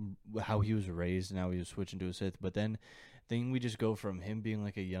his how he was raised and how he was switching to a Sith, but then we just go from him being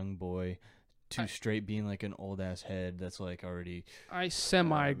like a young boy to straight being like an old ass head that's like already. I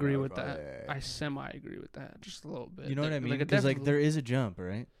semi agree with that. Just a little bit. You know what I mean? Because like there is a jump,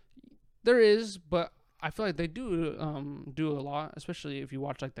 right? There is, but I feel like they do a lot, especially if you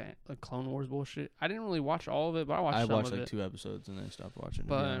watch like the Clone Wars bullshit. I didn't really watch all of it, but I watched like 2 episodes and then stopped watching. To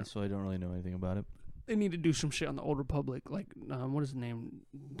be honest, so I don't really know anything about it. They need to do some shit on the Old Republic, like what is his name,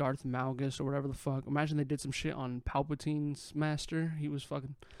 Darth Malgus or whatever the fuck. Imagine they did some shit on Palpatine's master. He was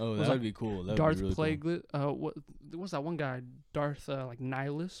fucking. Oh, that would be cool. That Darth would be really Plagueis. Cool. What's that one guy? Darth like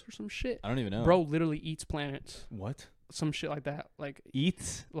Nihilus or some shit. I don't even know. Bro literally eats planets. What? Some shit like that. Like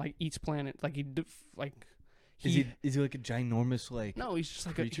eats planets. Like Is he like a ginormous like? No, he's just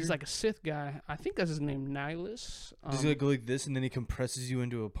like creature? he's like a Sith guy. I think that's his name, Nihilus. Does he like go like this and then he compresses you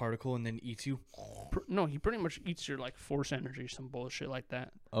into a particle and then eats you? No, he pretty much eats your like force energy, some bullshit like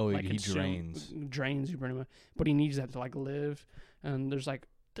that. Oh, like he drains you pretty much, but he needs that to like live. And there's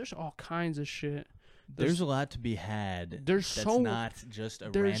all kinds of shit. There's a lot to be had. That's not just a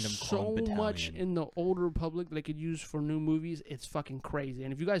random clone battalion. There's so much in the Old Republic they could use for new movies. It's fucking crazy.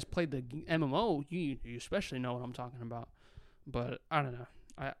 And if you guys played the MMO, you especially know what I'm talking about. But I don't know.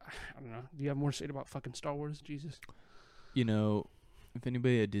 I don't know. Do you have more to say about fucking Star Wars? Jesus. If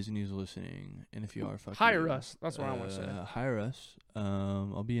anybody at Disney is listening, and if you are fucking hire us. That's what I want to say. Hire us.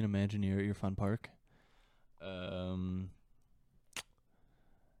 I'll be an Imagineer at your fun park.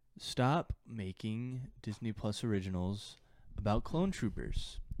 Stop making Disney Plus originals about clone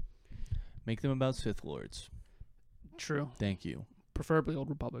troopers. Make them about Sith Lords. True. Thank you. Preferably Old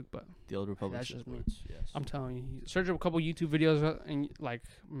Republic, but the Old Republic. That's just me. Yes. I'm telling you, search up a couple YouTube videos, and like,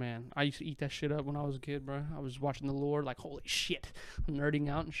 man, I used to eat that shit up when I was a kid, bro. I was watching the lore, like, holy shit, I'm nerding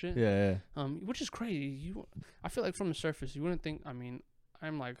out and shit. Yeah. Which is crazy. I feel like from the surface, you wouldn't think. I mean,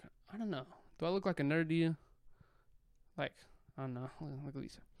 I'm like, I don't know. Do I look like a nerd to you? Like, I don't know. Look at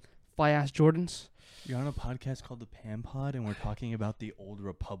these fly ass Jordans. You're on a podcast called the Pam Pod, and we're talking about the Old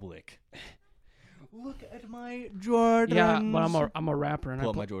Republic. Look at my Jordans. Yeah, but I'm a rapper and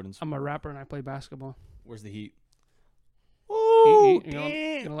my Jordans. I'm a rapper and I play basketball. Where's the heat? Ooh,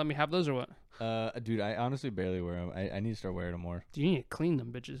 you gonna let me have those or what? Dude, I honestly barely wear them. I need to start wearing them more. Do you need to clean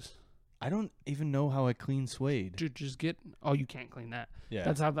them, bitches? I don't even know how I clean suede. Dude, just get. Oh, you can't clean that.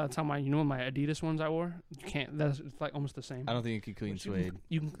 Yeah. That's how my. You know my Adidas ones I wore. You can't. It's like almost the same. I don't think you can clean suede.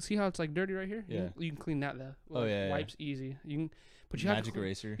 You can see how it's like dirty right here. Yeah. You can clean that though. Oh yeah. Wipes easy. You can. But you Magic have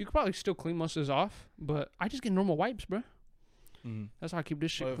eraser. You could probably still clean most of this off, but I just get normal wipes, bro. Mm-hmm. That's how I keep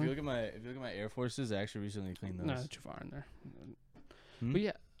this shit. Well, clean. if you look at my Air Forces, I actually recently cleaned those. No, too far in there. But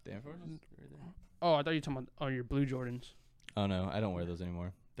yeah. The Air Forces? Right there. Oh, I thought you were talking about your blue Jordans. Oh no, I don't wear those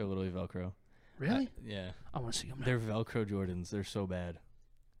anymore. They're literally Velcro. Really? Yeah. I want to see them. They're Velcro Jordans. They're so bad.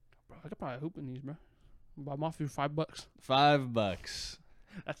 Bro, I could probably hoop in these, bro. Buy them off you $5. $5.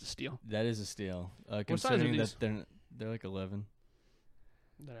 That's a steal. That is a steal. What size are Considering these? that they're like 11.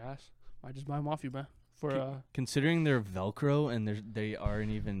 That ass. I just buy them off you, bro. For Considering they're Velcro and they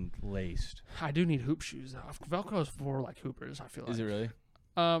aren't even laced. I do need hoop shoes. Velcro is for like hoopers. I feel like. Is it really?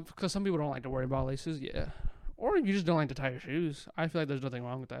 Because some people don't like to worry about laces. Yeah. Or you just don't like to tie your shoes. I feel like there's nothing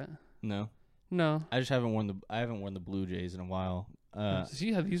wrong with that. No. No. I just haven't worn the Blue Jays in a while.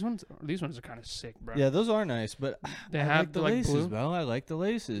 See how these ones? These ones are kind of sick, bro. Yeah, those are nice, but They I have like the the, like, laces, blue. bro. I like the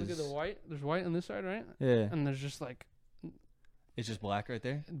laces. Look at the white. There's white on this side, right? Yeah. And there's just like It's just black right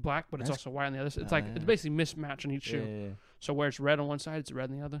there. black, but it's That's- also white on the other side. It's like it's basically mismatch on each shoe. Yeah. So where it's red on one side, it's red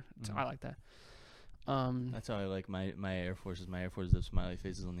on the other. Mhm. I like that. That's how I like my Air Forces. My Air Forces have smiley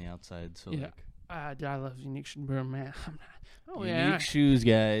faces on the outside. So Yeah. Dude, I love unique shoes, bro, man. Oh unique yeah. shoes,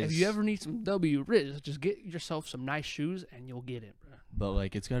 guys. If you ever need some W Riz, just get yourself some nice shoes and you'll get it, bro. But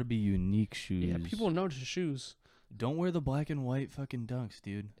like, it's got to be unique shoes. Yeah, people notice the shoes. Don't wear the black and white fucking dunks,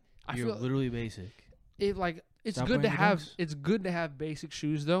 dude. You're feel literally basic. It's Stop good to wearing your have. Dunks. It's good to have basic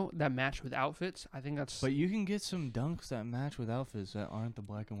shoes though that match with outfits. I think that's. But you can get some dunks that match with outfits that aren't the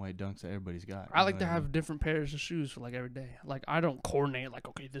black and white dunks that everybody's got. I You like know to what I have mean? different pairs of shoes for like every day. Like I don't coordinate like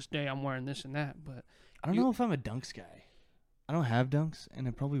okay this day I'm wearing this and that, but I don't know if I'm a dunks guy. I don't have dunks, and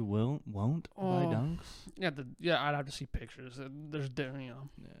I probably won't buy dunks. I'd have to see pictures. There's different, you know.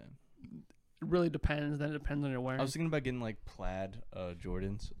 Yeah. It really depends. Then it depends on your wearing. I was thinking about getting like plaid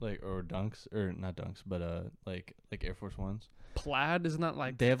Jordans, like or dunks, or not dunks, but like Air Force Ones. Plaid isn't that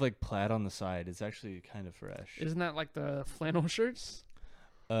like They have like plaid on the side. It's actually kind of fresh. Isn't that like the flannel shirts?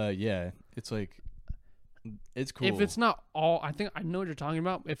 Yeah, it's like it's cool. If it's not all, I think I know what you're talking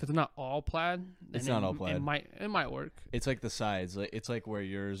about. If it's not all plaid, then It's not all plaid. It might work. It's like the sides. Like it's like where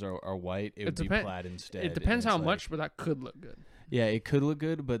yours are white. It would be plaid instead. It depends and how it's much, but that could look good. Yeah, it could look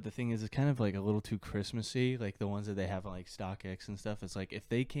good, but the thing is, it's kind of like a little too Christmassy. Like the ones that they have on like StockX and stuff. It's like if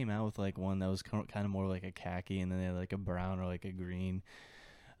they came out with like one that was kind of more like a khaki, and then they had like a brown or like a green,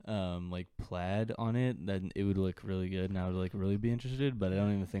 like plaid on it, then it would look really good, and I would like really be interested. But I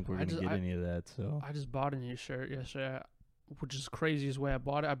don't even think we're gonna get any of that. So I just bought a new shirt yesterday, which is craziest way I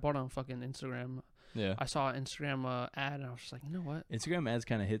bought it. I bought it on fucking Instagram. yeah, I saw an Instagram ad, and I was just like, you know what? Instagram ads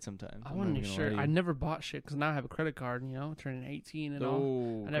kind of hit sometimes. I want a new shirt. I never bought shit because now I have a credit card. You know, turning 18 and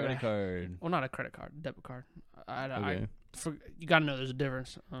all. I never credit card. Well, not a credit card, debit card. Okay. You gotta know there's a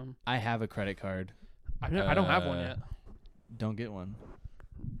difference. I have a credit card. I don't have one yet. Don't get one.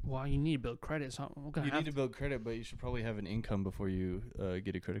 Well, you need to build credit, so I'm gonna You have need to build credit, but you should probably have an income before you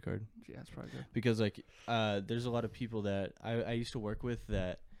get a credit card. Yeah, that's probably good. Because like there's a lot of people that I used to work with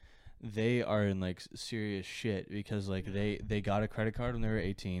that they are in like serious shit because like they got a credit card when they were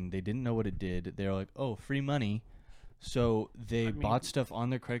 18. They didn't know what it did. They were like, oh, free money. So they bought stuff on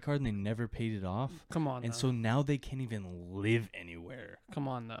their credit card and they never paid it off. Come on. And so now they can't even live anywhere. Come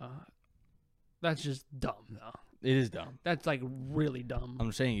on, though. That's just dumb, though. It is dumb. That's like really dumb.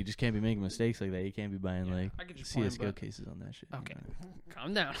 I'm saying you just can't be making mistakes like that. You can't be buying like I get your point, CS:GO but- cases on that shit. Okay,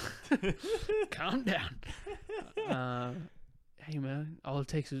 calm down. Calm down. Hey man, all it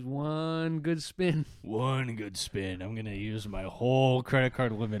takes is one good spin. One good spin. I'm gonna use my whole credit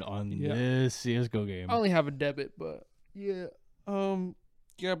card limit on this CS:GO game. I only have a debit, but yeah, I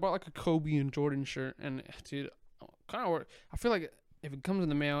bought like a Kobe and Jordan shirt, and dude, kind of work. I feel like if it comes in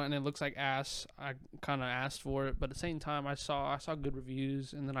the mail and it looks like ass, I kind of asked for it. But at the same time, I saw good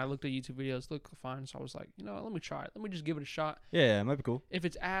reviews, and then I looked at YouTube videos, looked fine. So I was like, you know, let me try it. Let me just give it a shot. Yeah, it might be cool. If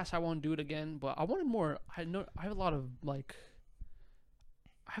it's ass, I won't do it again. But I wanted more. I have a lot of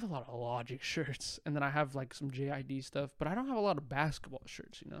Logic shirts, and then I have like some JID stuff, but I don't have a lot of basketball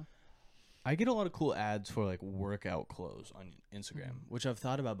shirts, you know. I get a lot of cool ads for like workout clothes on Instagram, which I've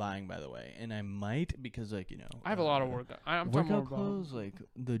thought about buying, by the way, and I might because like I have a lot of workout. I'm talking more workout about clothes, like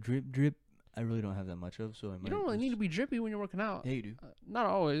the drip. I really don't have that much of, so I might. You don't really need to be drippy when you're working out. Yeah, you do. Not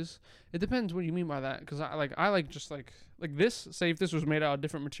always. It depends what you mean by that. Because I like just like this. Say if this was made out of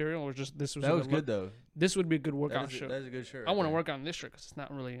different material, or just this was. That was good though. This would be a good workout shirt. That's a good shirt. I want to work on this shirt because it's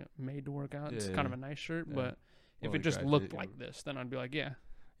not really made to work out. It's kind of a nice shirt, but if it just looked like this, then I'd be like, yeah.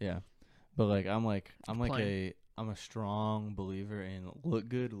 Yeah, but like I'm a strong believer in look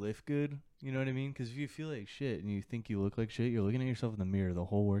good, lift good. You know what I mean? Because if you feel like shit and you think you look like shit, you're looking at yourself in the mirror the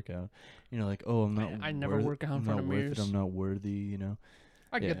whole workout. You're like, oh, I'm not. I never work out in front of mirrors. I'm not worthy. You know.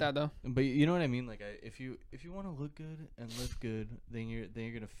 I get that though. But you know what I mean? Like, if you want to look good and live good, then you're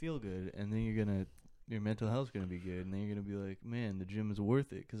gonna feel good, and then your mental health's gonna be good, and then you're gonna be like, man, the gym is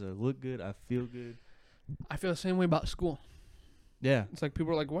worth it because I look good, I feel good. I feel the same way about school. Yeah. It's like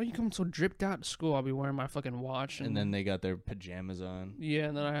people are like, why are you coming so dripped out to school? I'll be wearing my fucking watch. And then they got their pajamas on. Yeah,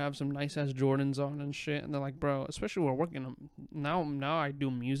 and then I have some nice ass Jordans on and shit. And they're like, bro, especially when we're working now I do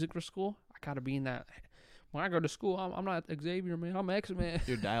music for school. I gotta be in that. When I go to school, I'm not Xavier, man. I'm X-Man.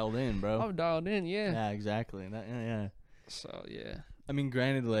 You're dialed in, bro. I'm dialed in, yeah. Yeah, exactly. Yeah. So, yeah. I mean,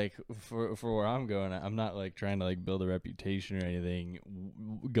 granted, like, for where I'm going, I'm not, like, trying to, like, build a reputation or anything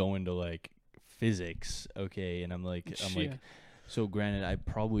going to, like, physics, okay? And I'm like, so granted, I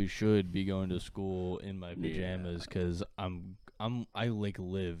probably should be going to school in my pajamas because I, like,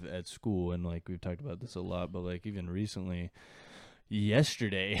 live at school, and, like, we've talked about this a lot, but, like, even recently...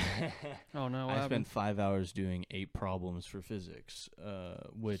 Yesterday, oh no! I spent 5 hours doing 8 problems for physics,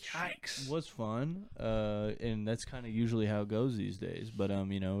 which was fun. And that's kind of usually how it goes these days. But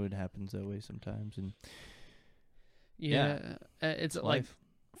you know, it happens that way sometimes. And it's like life.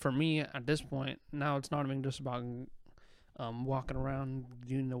 For me at this point now, it's not even just about walking around,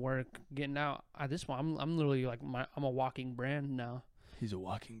 doing the work, getting out. At this point, I'm literally like I'm a walking brand now. He's a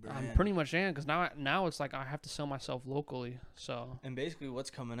walking brand. I'm pretty much am, because now it's like I have to sell myself locally. So and basically what's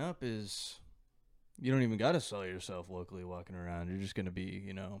coming up is you don't even got to sell yourself locally walking around. You're just gonna be,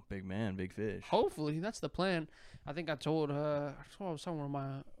 you know, big man, big fish. Hopefully that's the plan. I think I told I was talking with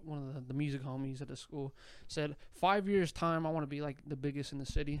one of the music homies at the school. Said 5 years time I want to be like the biggest in the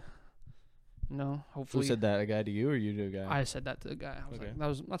city. You know, hopefully. Who said that? A guy to you or you to a guy? I said that to the guy. I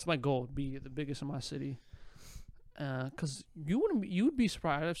was like, that's my goal, to be the biggest in my city. Cause you'd be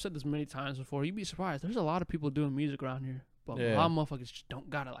surprised. I've said this many times before. You'd be surprised. There's a lot of people doing music around here, but a lot of motherfuckers just don't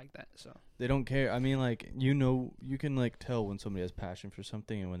got it like that. So they don't care. I mean, like, you know, you can like tell when somebody has passion for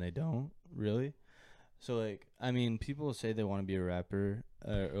something and when they don't. Really. So like, I mean, people say they want to be a rapper,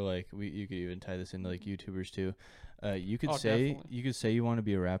 or like you could even tie this into like YouTubers too. You could say you want to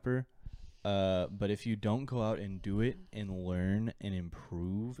be a rapper. But if you don't go out and do it and learn and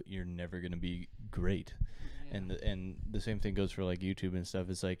improve, you're never gonna be great. And the same thing goes for like YouTube and stuff.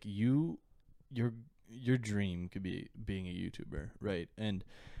 It's like your dream could be being a YouTuber, right? And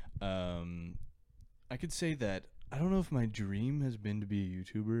I could say that I don't know if my dream has been to be a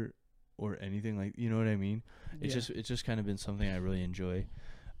YouTuber or anything, like, you know what I mean? It's just kind of been something I really enjoy.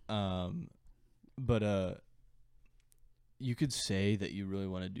 But you could say that you really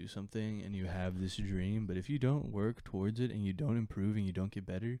want to do something and you have this dream, but if you don't work towards it and you don't improve and you don't get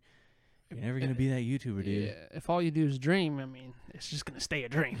better, you're never going to be that YouTuber, dude. Yeah, if all you do is dream, I mean, it's just going to stay a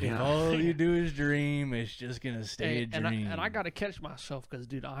dream. If all you do is dream, it's just going to stay a dream. And I got to catch myself because,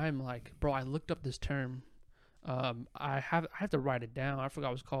 dude, I'm like, bro, I looked up this term. I have to write it down. I forgot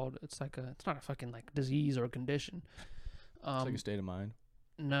what it's called. It's like it's not a fucking like disease or a condition. It's like a state of mind.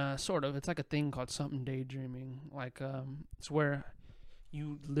 Nah, sort of. It's like a thing called something daydreaming. Like, it's where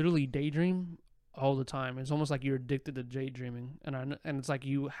you literally daydream all the time. It's almost like you're addicted to daydreaming, and it's like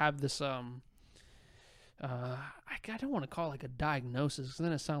you have this I don't want to call it like a diagnosis, because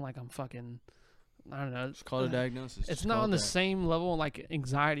then it sounds like I'm fucking, I don't know. It's called a diagnosis. It's not on the same level like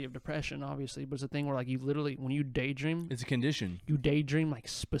anxiety or depression, obviously, but it's a thing where like you literally, when you daydream, it's a condition. You daydream like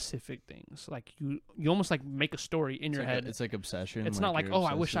specific things. Like you almost like make a story in your head. It's like obsession. It's not like, oh,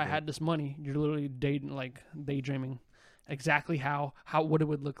 I wish I had this money. You're literally daydreaming exactly what it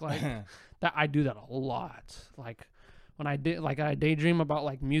would look like. That I do that a lot. Like when I daydream about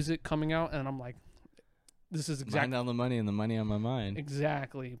like music coming out, and I'm like, this is exactly mind on the money and the money on my mind.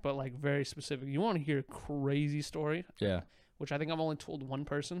 Exactly, but like very specific. You want to hear a crazy story? Yeah. Which I think I've only told one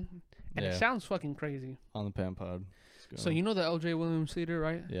person, and it sounds fucking crazy. On the Pan Pod. So you know the L.J. Williams Theater,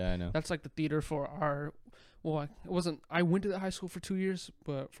 right? Yeah, I know. That's like the theater for our. Well, it wasn't. I went to the high school for 2 years,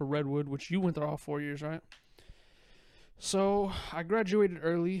 but for Redwood, which you went there all 4 years, right? So I graduated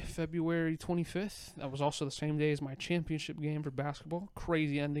early, February 25th. That was also the same day as my championship game for basketball.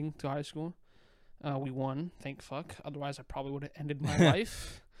 Crazy ending to high school. We won, thank fuck. Otherwise, I probably would have ended my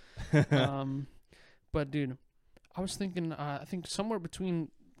life. But dude, I was thinking. I think somewhere between,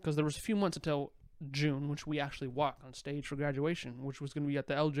 because there was a few months until June, which we actually walked on stage for graduation, which was going to be at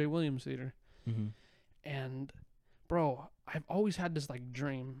the L.J. Williams Theater. Mm-hmm. And bro, I've always had this like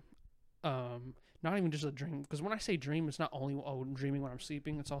dream. Not even just a dream, because when I say dream, it's not only dreaming when I'm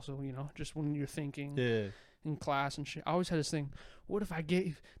sleeping. It's also, you know, just when you're thinking in class and shit. I always had this thing. What if I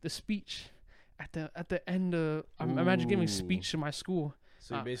gave the speech at the end of? I imagine giving a speech to my school.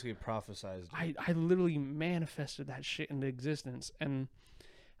 So you basically prophesized. I literally manifested that shit into existence, and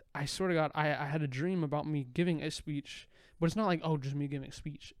I swear to God, I had a dream about me giving a speech, but it's not like just me giving a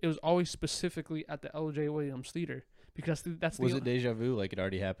speech. It was always specifically at the L.J. Williams Theater, because that's was it deja vu, like it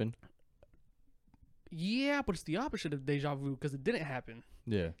already happened? Yeah, but it's the opposite of deja vu, because it didn't happen.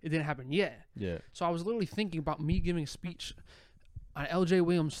 Yeah. It didn't happen yet. Yeah. So I was literally thinking about me giving a speech LJ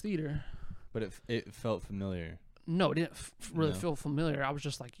Williams Theater. But it felt familiar. No, it didn't really feel familiar. I was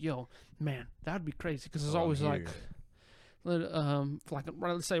just like, yo, man, that would be crazy. Because it's always like,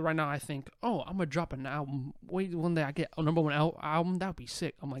 let's say right now I think, oh, I'm going to drop an album. Wait, one day I get a number one album. That would be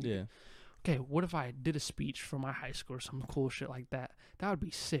sick. I'm like, okay, what if I did a speech for my high school or some cool shit like that? That would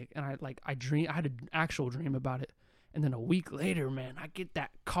be sick. And I had an actual dream about it. And then a week later, man, I get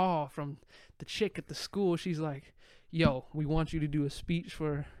that call from the chick at the school. She's like, yo, we want you to do a speech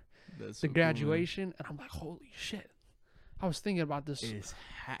for the graduation. Cool, and I'm like, holy shit. I was thinking about this. It's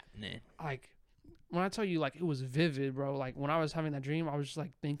happening. Like, when I tell you, like, it was vivid, bro. Like, when I was having that dream, I was just,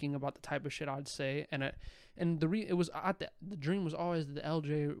 like, thinking about the type of shit I'd say. And the dream was always the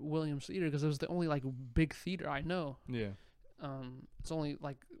LJ Williams Theater because it was the only, like, big theater I know. Yeah. It's only,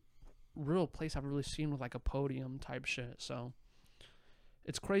 like, real place I've really seen with, like, a podium type shit. So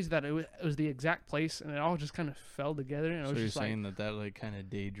it's crazy that it was the exact place and it all just kind of fell together. And so it was you're just saying that like kind of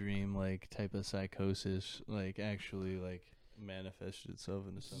daydream like type of psychosis like actually like manifested itself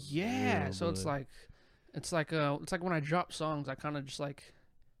into something. Yeah, so it's like when I drop songs, I kind of just like,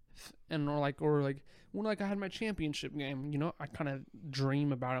 or when like I had my championship game, you know, I kind of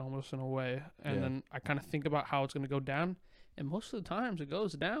dream about it almost in a way, and then I kind of think about how it's gonna go down, and most of the times it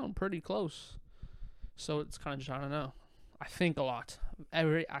goes down pretty close. So it's kind of just, I don't know. I think a lot. A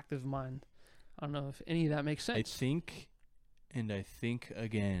very active mind. I don't know if any of that makes sense. I think, and I think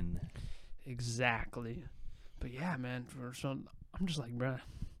again. Exactly. But yeah, man, I'm just like, bruh,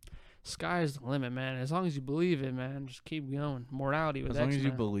 sky's the limit, man. As long as you believe it, man, just keep going. Morality with As long as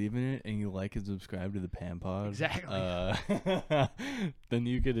you believe in it and you like and subscribe to the Pan Pod. Exactly. Then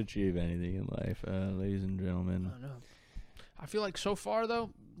you could achieve anything in life, ladies and gentlemen. I don't know. I feel like so far,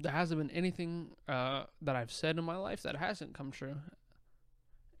 though, there hasn't been anything that I've said in my life that hasn't come true.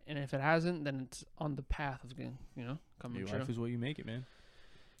 And if it hasn't, then it's on the path of getting, coming true. Life is what you make it, man.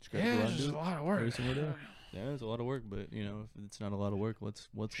 Yeah, it's just a lot of work. Every single day. Yeah, it's a lot of work, but, if it's not a lot of work, what's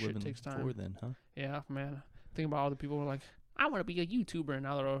living for then, huh? Yeah, man. Think about all the people who are like, I want to be a YouTuber, and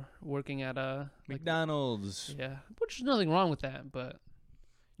now they're working at McDonald's. Yeah, which is nothing wrong with that, but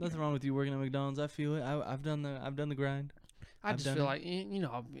nothing wrong with you working at McDonald's. I feel it. I've done the grind. I just feel like, I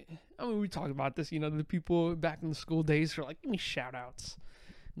mean, we talked about this, the people back in the school days who are like, give me shout outs.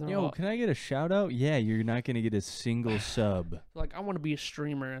 Yo, can I get a shout out? Yeah, you're not going to get a single sub. Like, I want to be a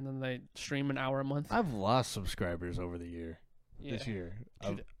streamer, and then they stream an hour a month. I've lost subscribers over the year. Yeah. This year.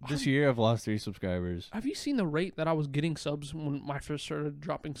 This year, I've lost 3 subscribers. Have you seen the rate that I was getting subs when I first started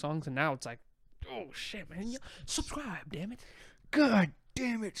dropping songs? And now it's like, oh, shit, man. Subscribe, damn it. God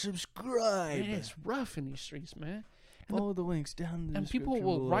damn it, subscribe. Man, it's rough in these streets, man. Follow the links down in the description. And people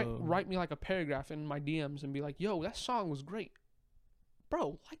will write me like a paragraph in my DMs and be like, yo, that song was great.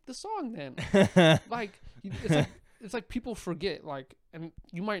 Bro, like the song then. Like, it's like people forget, like, and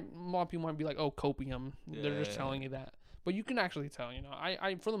a lot of people might be like, oh, copium. They're just telling you that. But you can actually tell,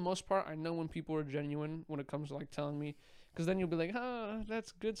 I for the most part, I know when people are genuine when it comes to, like, telling me. Because then you'll be like,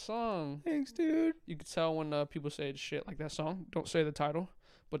 that's a good song. Thanks, dude. You can tell when people say it's shit, like that song. Don't say the title.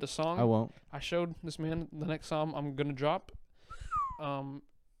 But the song. I won't. I showed this man the next song I'm going to drop. And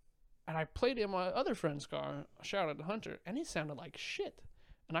I played it in my other friend's car. I shouted to Hunter. And it sounded like shit.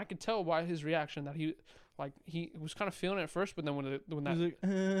 And I could tell by his reaction that he was kind of feeling it at first. But then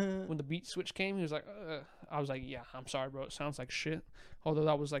when the beat switch came, he was like, I was like, yeah, I'm sorry, bro. It sounds like shit. Although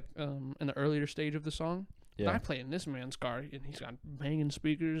that was like in the earlier stage of the song. Yeah. And I played in this man's car. And he's got banging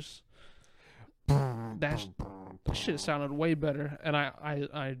speakers. That shit sounded way better, and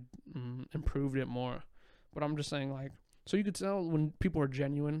I improved it more. But I'm just saying, like, so you could tell when people are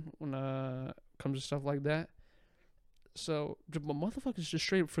genuine when it comes to stuff like that. So, but motherfuckers just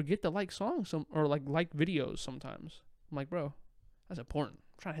straight up forget to like songs or like videos sometimes. I'm like, bro, that's important.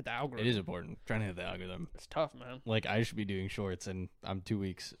 I'm trying to hit the algorithm. It is important. I'm trying to hit the algorithm. It's tough, man. Like, I should be doing shorts, and I'm 2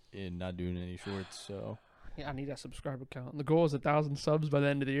 weeks in not doing any shorts, so. Yeah, I need that subscriber count. The goal is 1,000 subs by the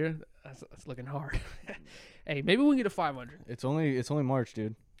end of the year. That's looking hard. Hey, maybe we can get to 500. It's only March,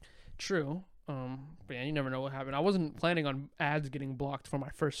 dude. True. But yeah, you never know what happened. I wasn't planning on ads getting blocked for my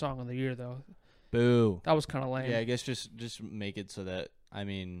first song of the year, though. Boo. That was kind of lame. Yeah, I guess just make it so that, I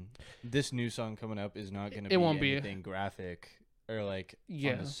mean, this new song coming up is not going to be anything graphic or like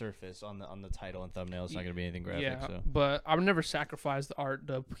on the surface, on the title and thumbnail. It's not going to be anything graphic. Yeah, so. But I would never sacrifice the art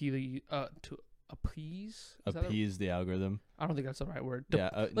to appease? Appease the algorithm. I don't think that's the right word.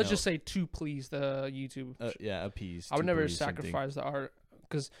 Let's just say to please the YouTube. Appease. I would never sacrifice the art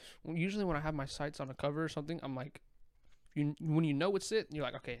because usually when I have my sites on a cover or something, I'm like, when you know it's it, you're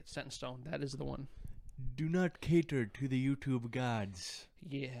like, okay, it's set in stone. That is the one. Do not cater to the YouTube gods.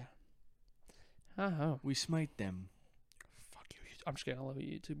 Yeah. We smite them. Fuck you, I'm just kidding. I love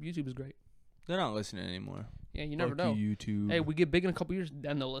YouTube. YouTube is great. They're not listening anymore. Yeah, you never Fuck know. you, YouTube. Hey, we get big in a couple years,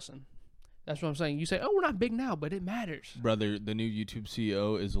 then they'll listen. That's what I'm saying. You say, "Oh, we're not big now, but it matters." Brother, the new YouTube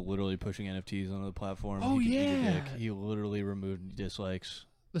CEO is literally pushing NFTs onto the platform. Oh, he can eat a yeah. dick. He literally removed dislikes.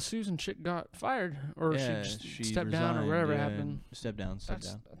 The Susan chick got fired, or Yeah, she she stepped down, or resigned, whatever yeah, happened. Step down.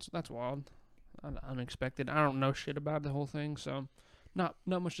 That's wild. Unexpected. I don't know shit about the whole thing, so not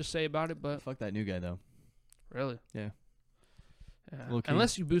much to say about it. But Fuck that new guy though. really, Yeah. Yeah.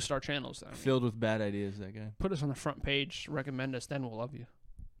 Unless you boost our channels, then Filled with bad ideas, that guy. put us on the front page, recommend us, then we'll love you.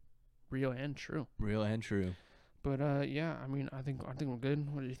 Real and true. Real and true. But yeah, I mean, I think we're good.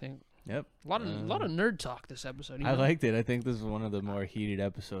 What do you think? Yep. A lot of nerd talk this episode. I liked it. I think this is one of the more heated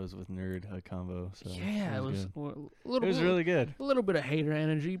episodes with nerd combo. So yeah, it was good. It was really good. A little bit of hater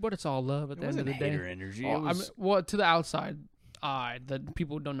energy, but it's all love at the end of the day. Hater energy. Oh, I mean, to the outside eye, that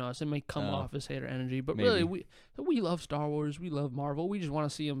people who don't know us, it may come off as hater energy, but really, we love Star Wars. We love Marvel. We just want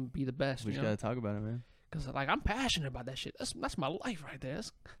to see them be the best. We just gotta talk about it, man. Because like I'm passionate about that shit. That's my life right there.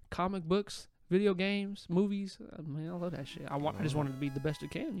 That's comic books, video games, movies. I mean, I love that shit. I just want it to be the best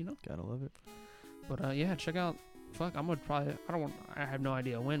it can, you know. Gotta love it. But yeah, check out. Fuck, I'm gonna probably. I have no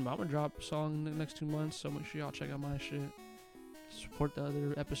idea when, but I'm gonna drop a song in the next 2 months. So make sure y'all check out my shit. Support the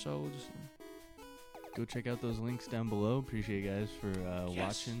other episodes. Go check out those links down below. Appreciate you guys for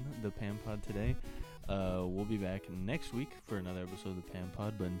watching the Pan Pod today. We'll be back next week for another episode of the Pan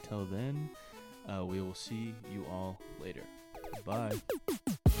Pod. But until then, we will see you all later. Bye.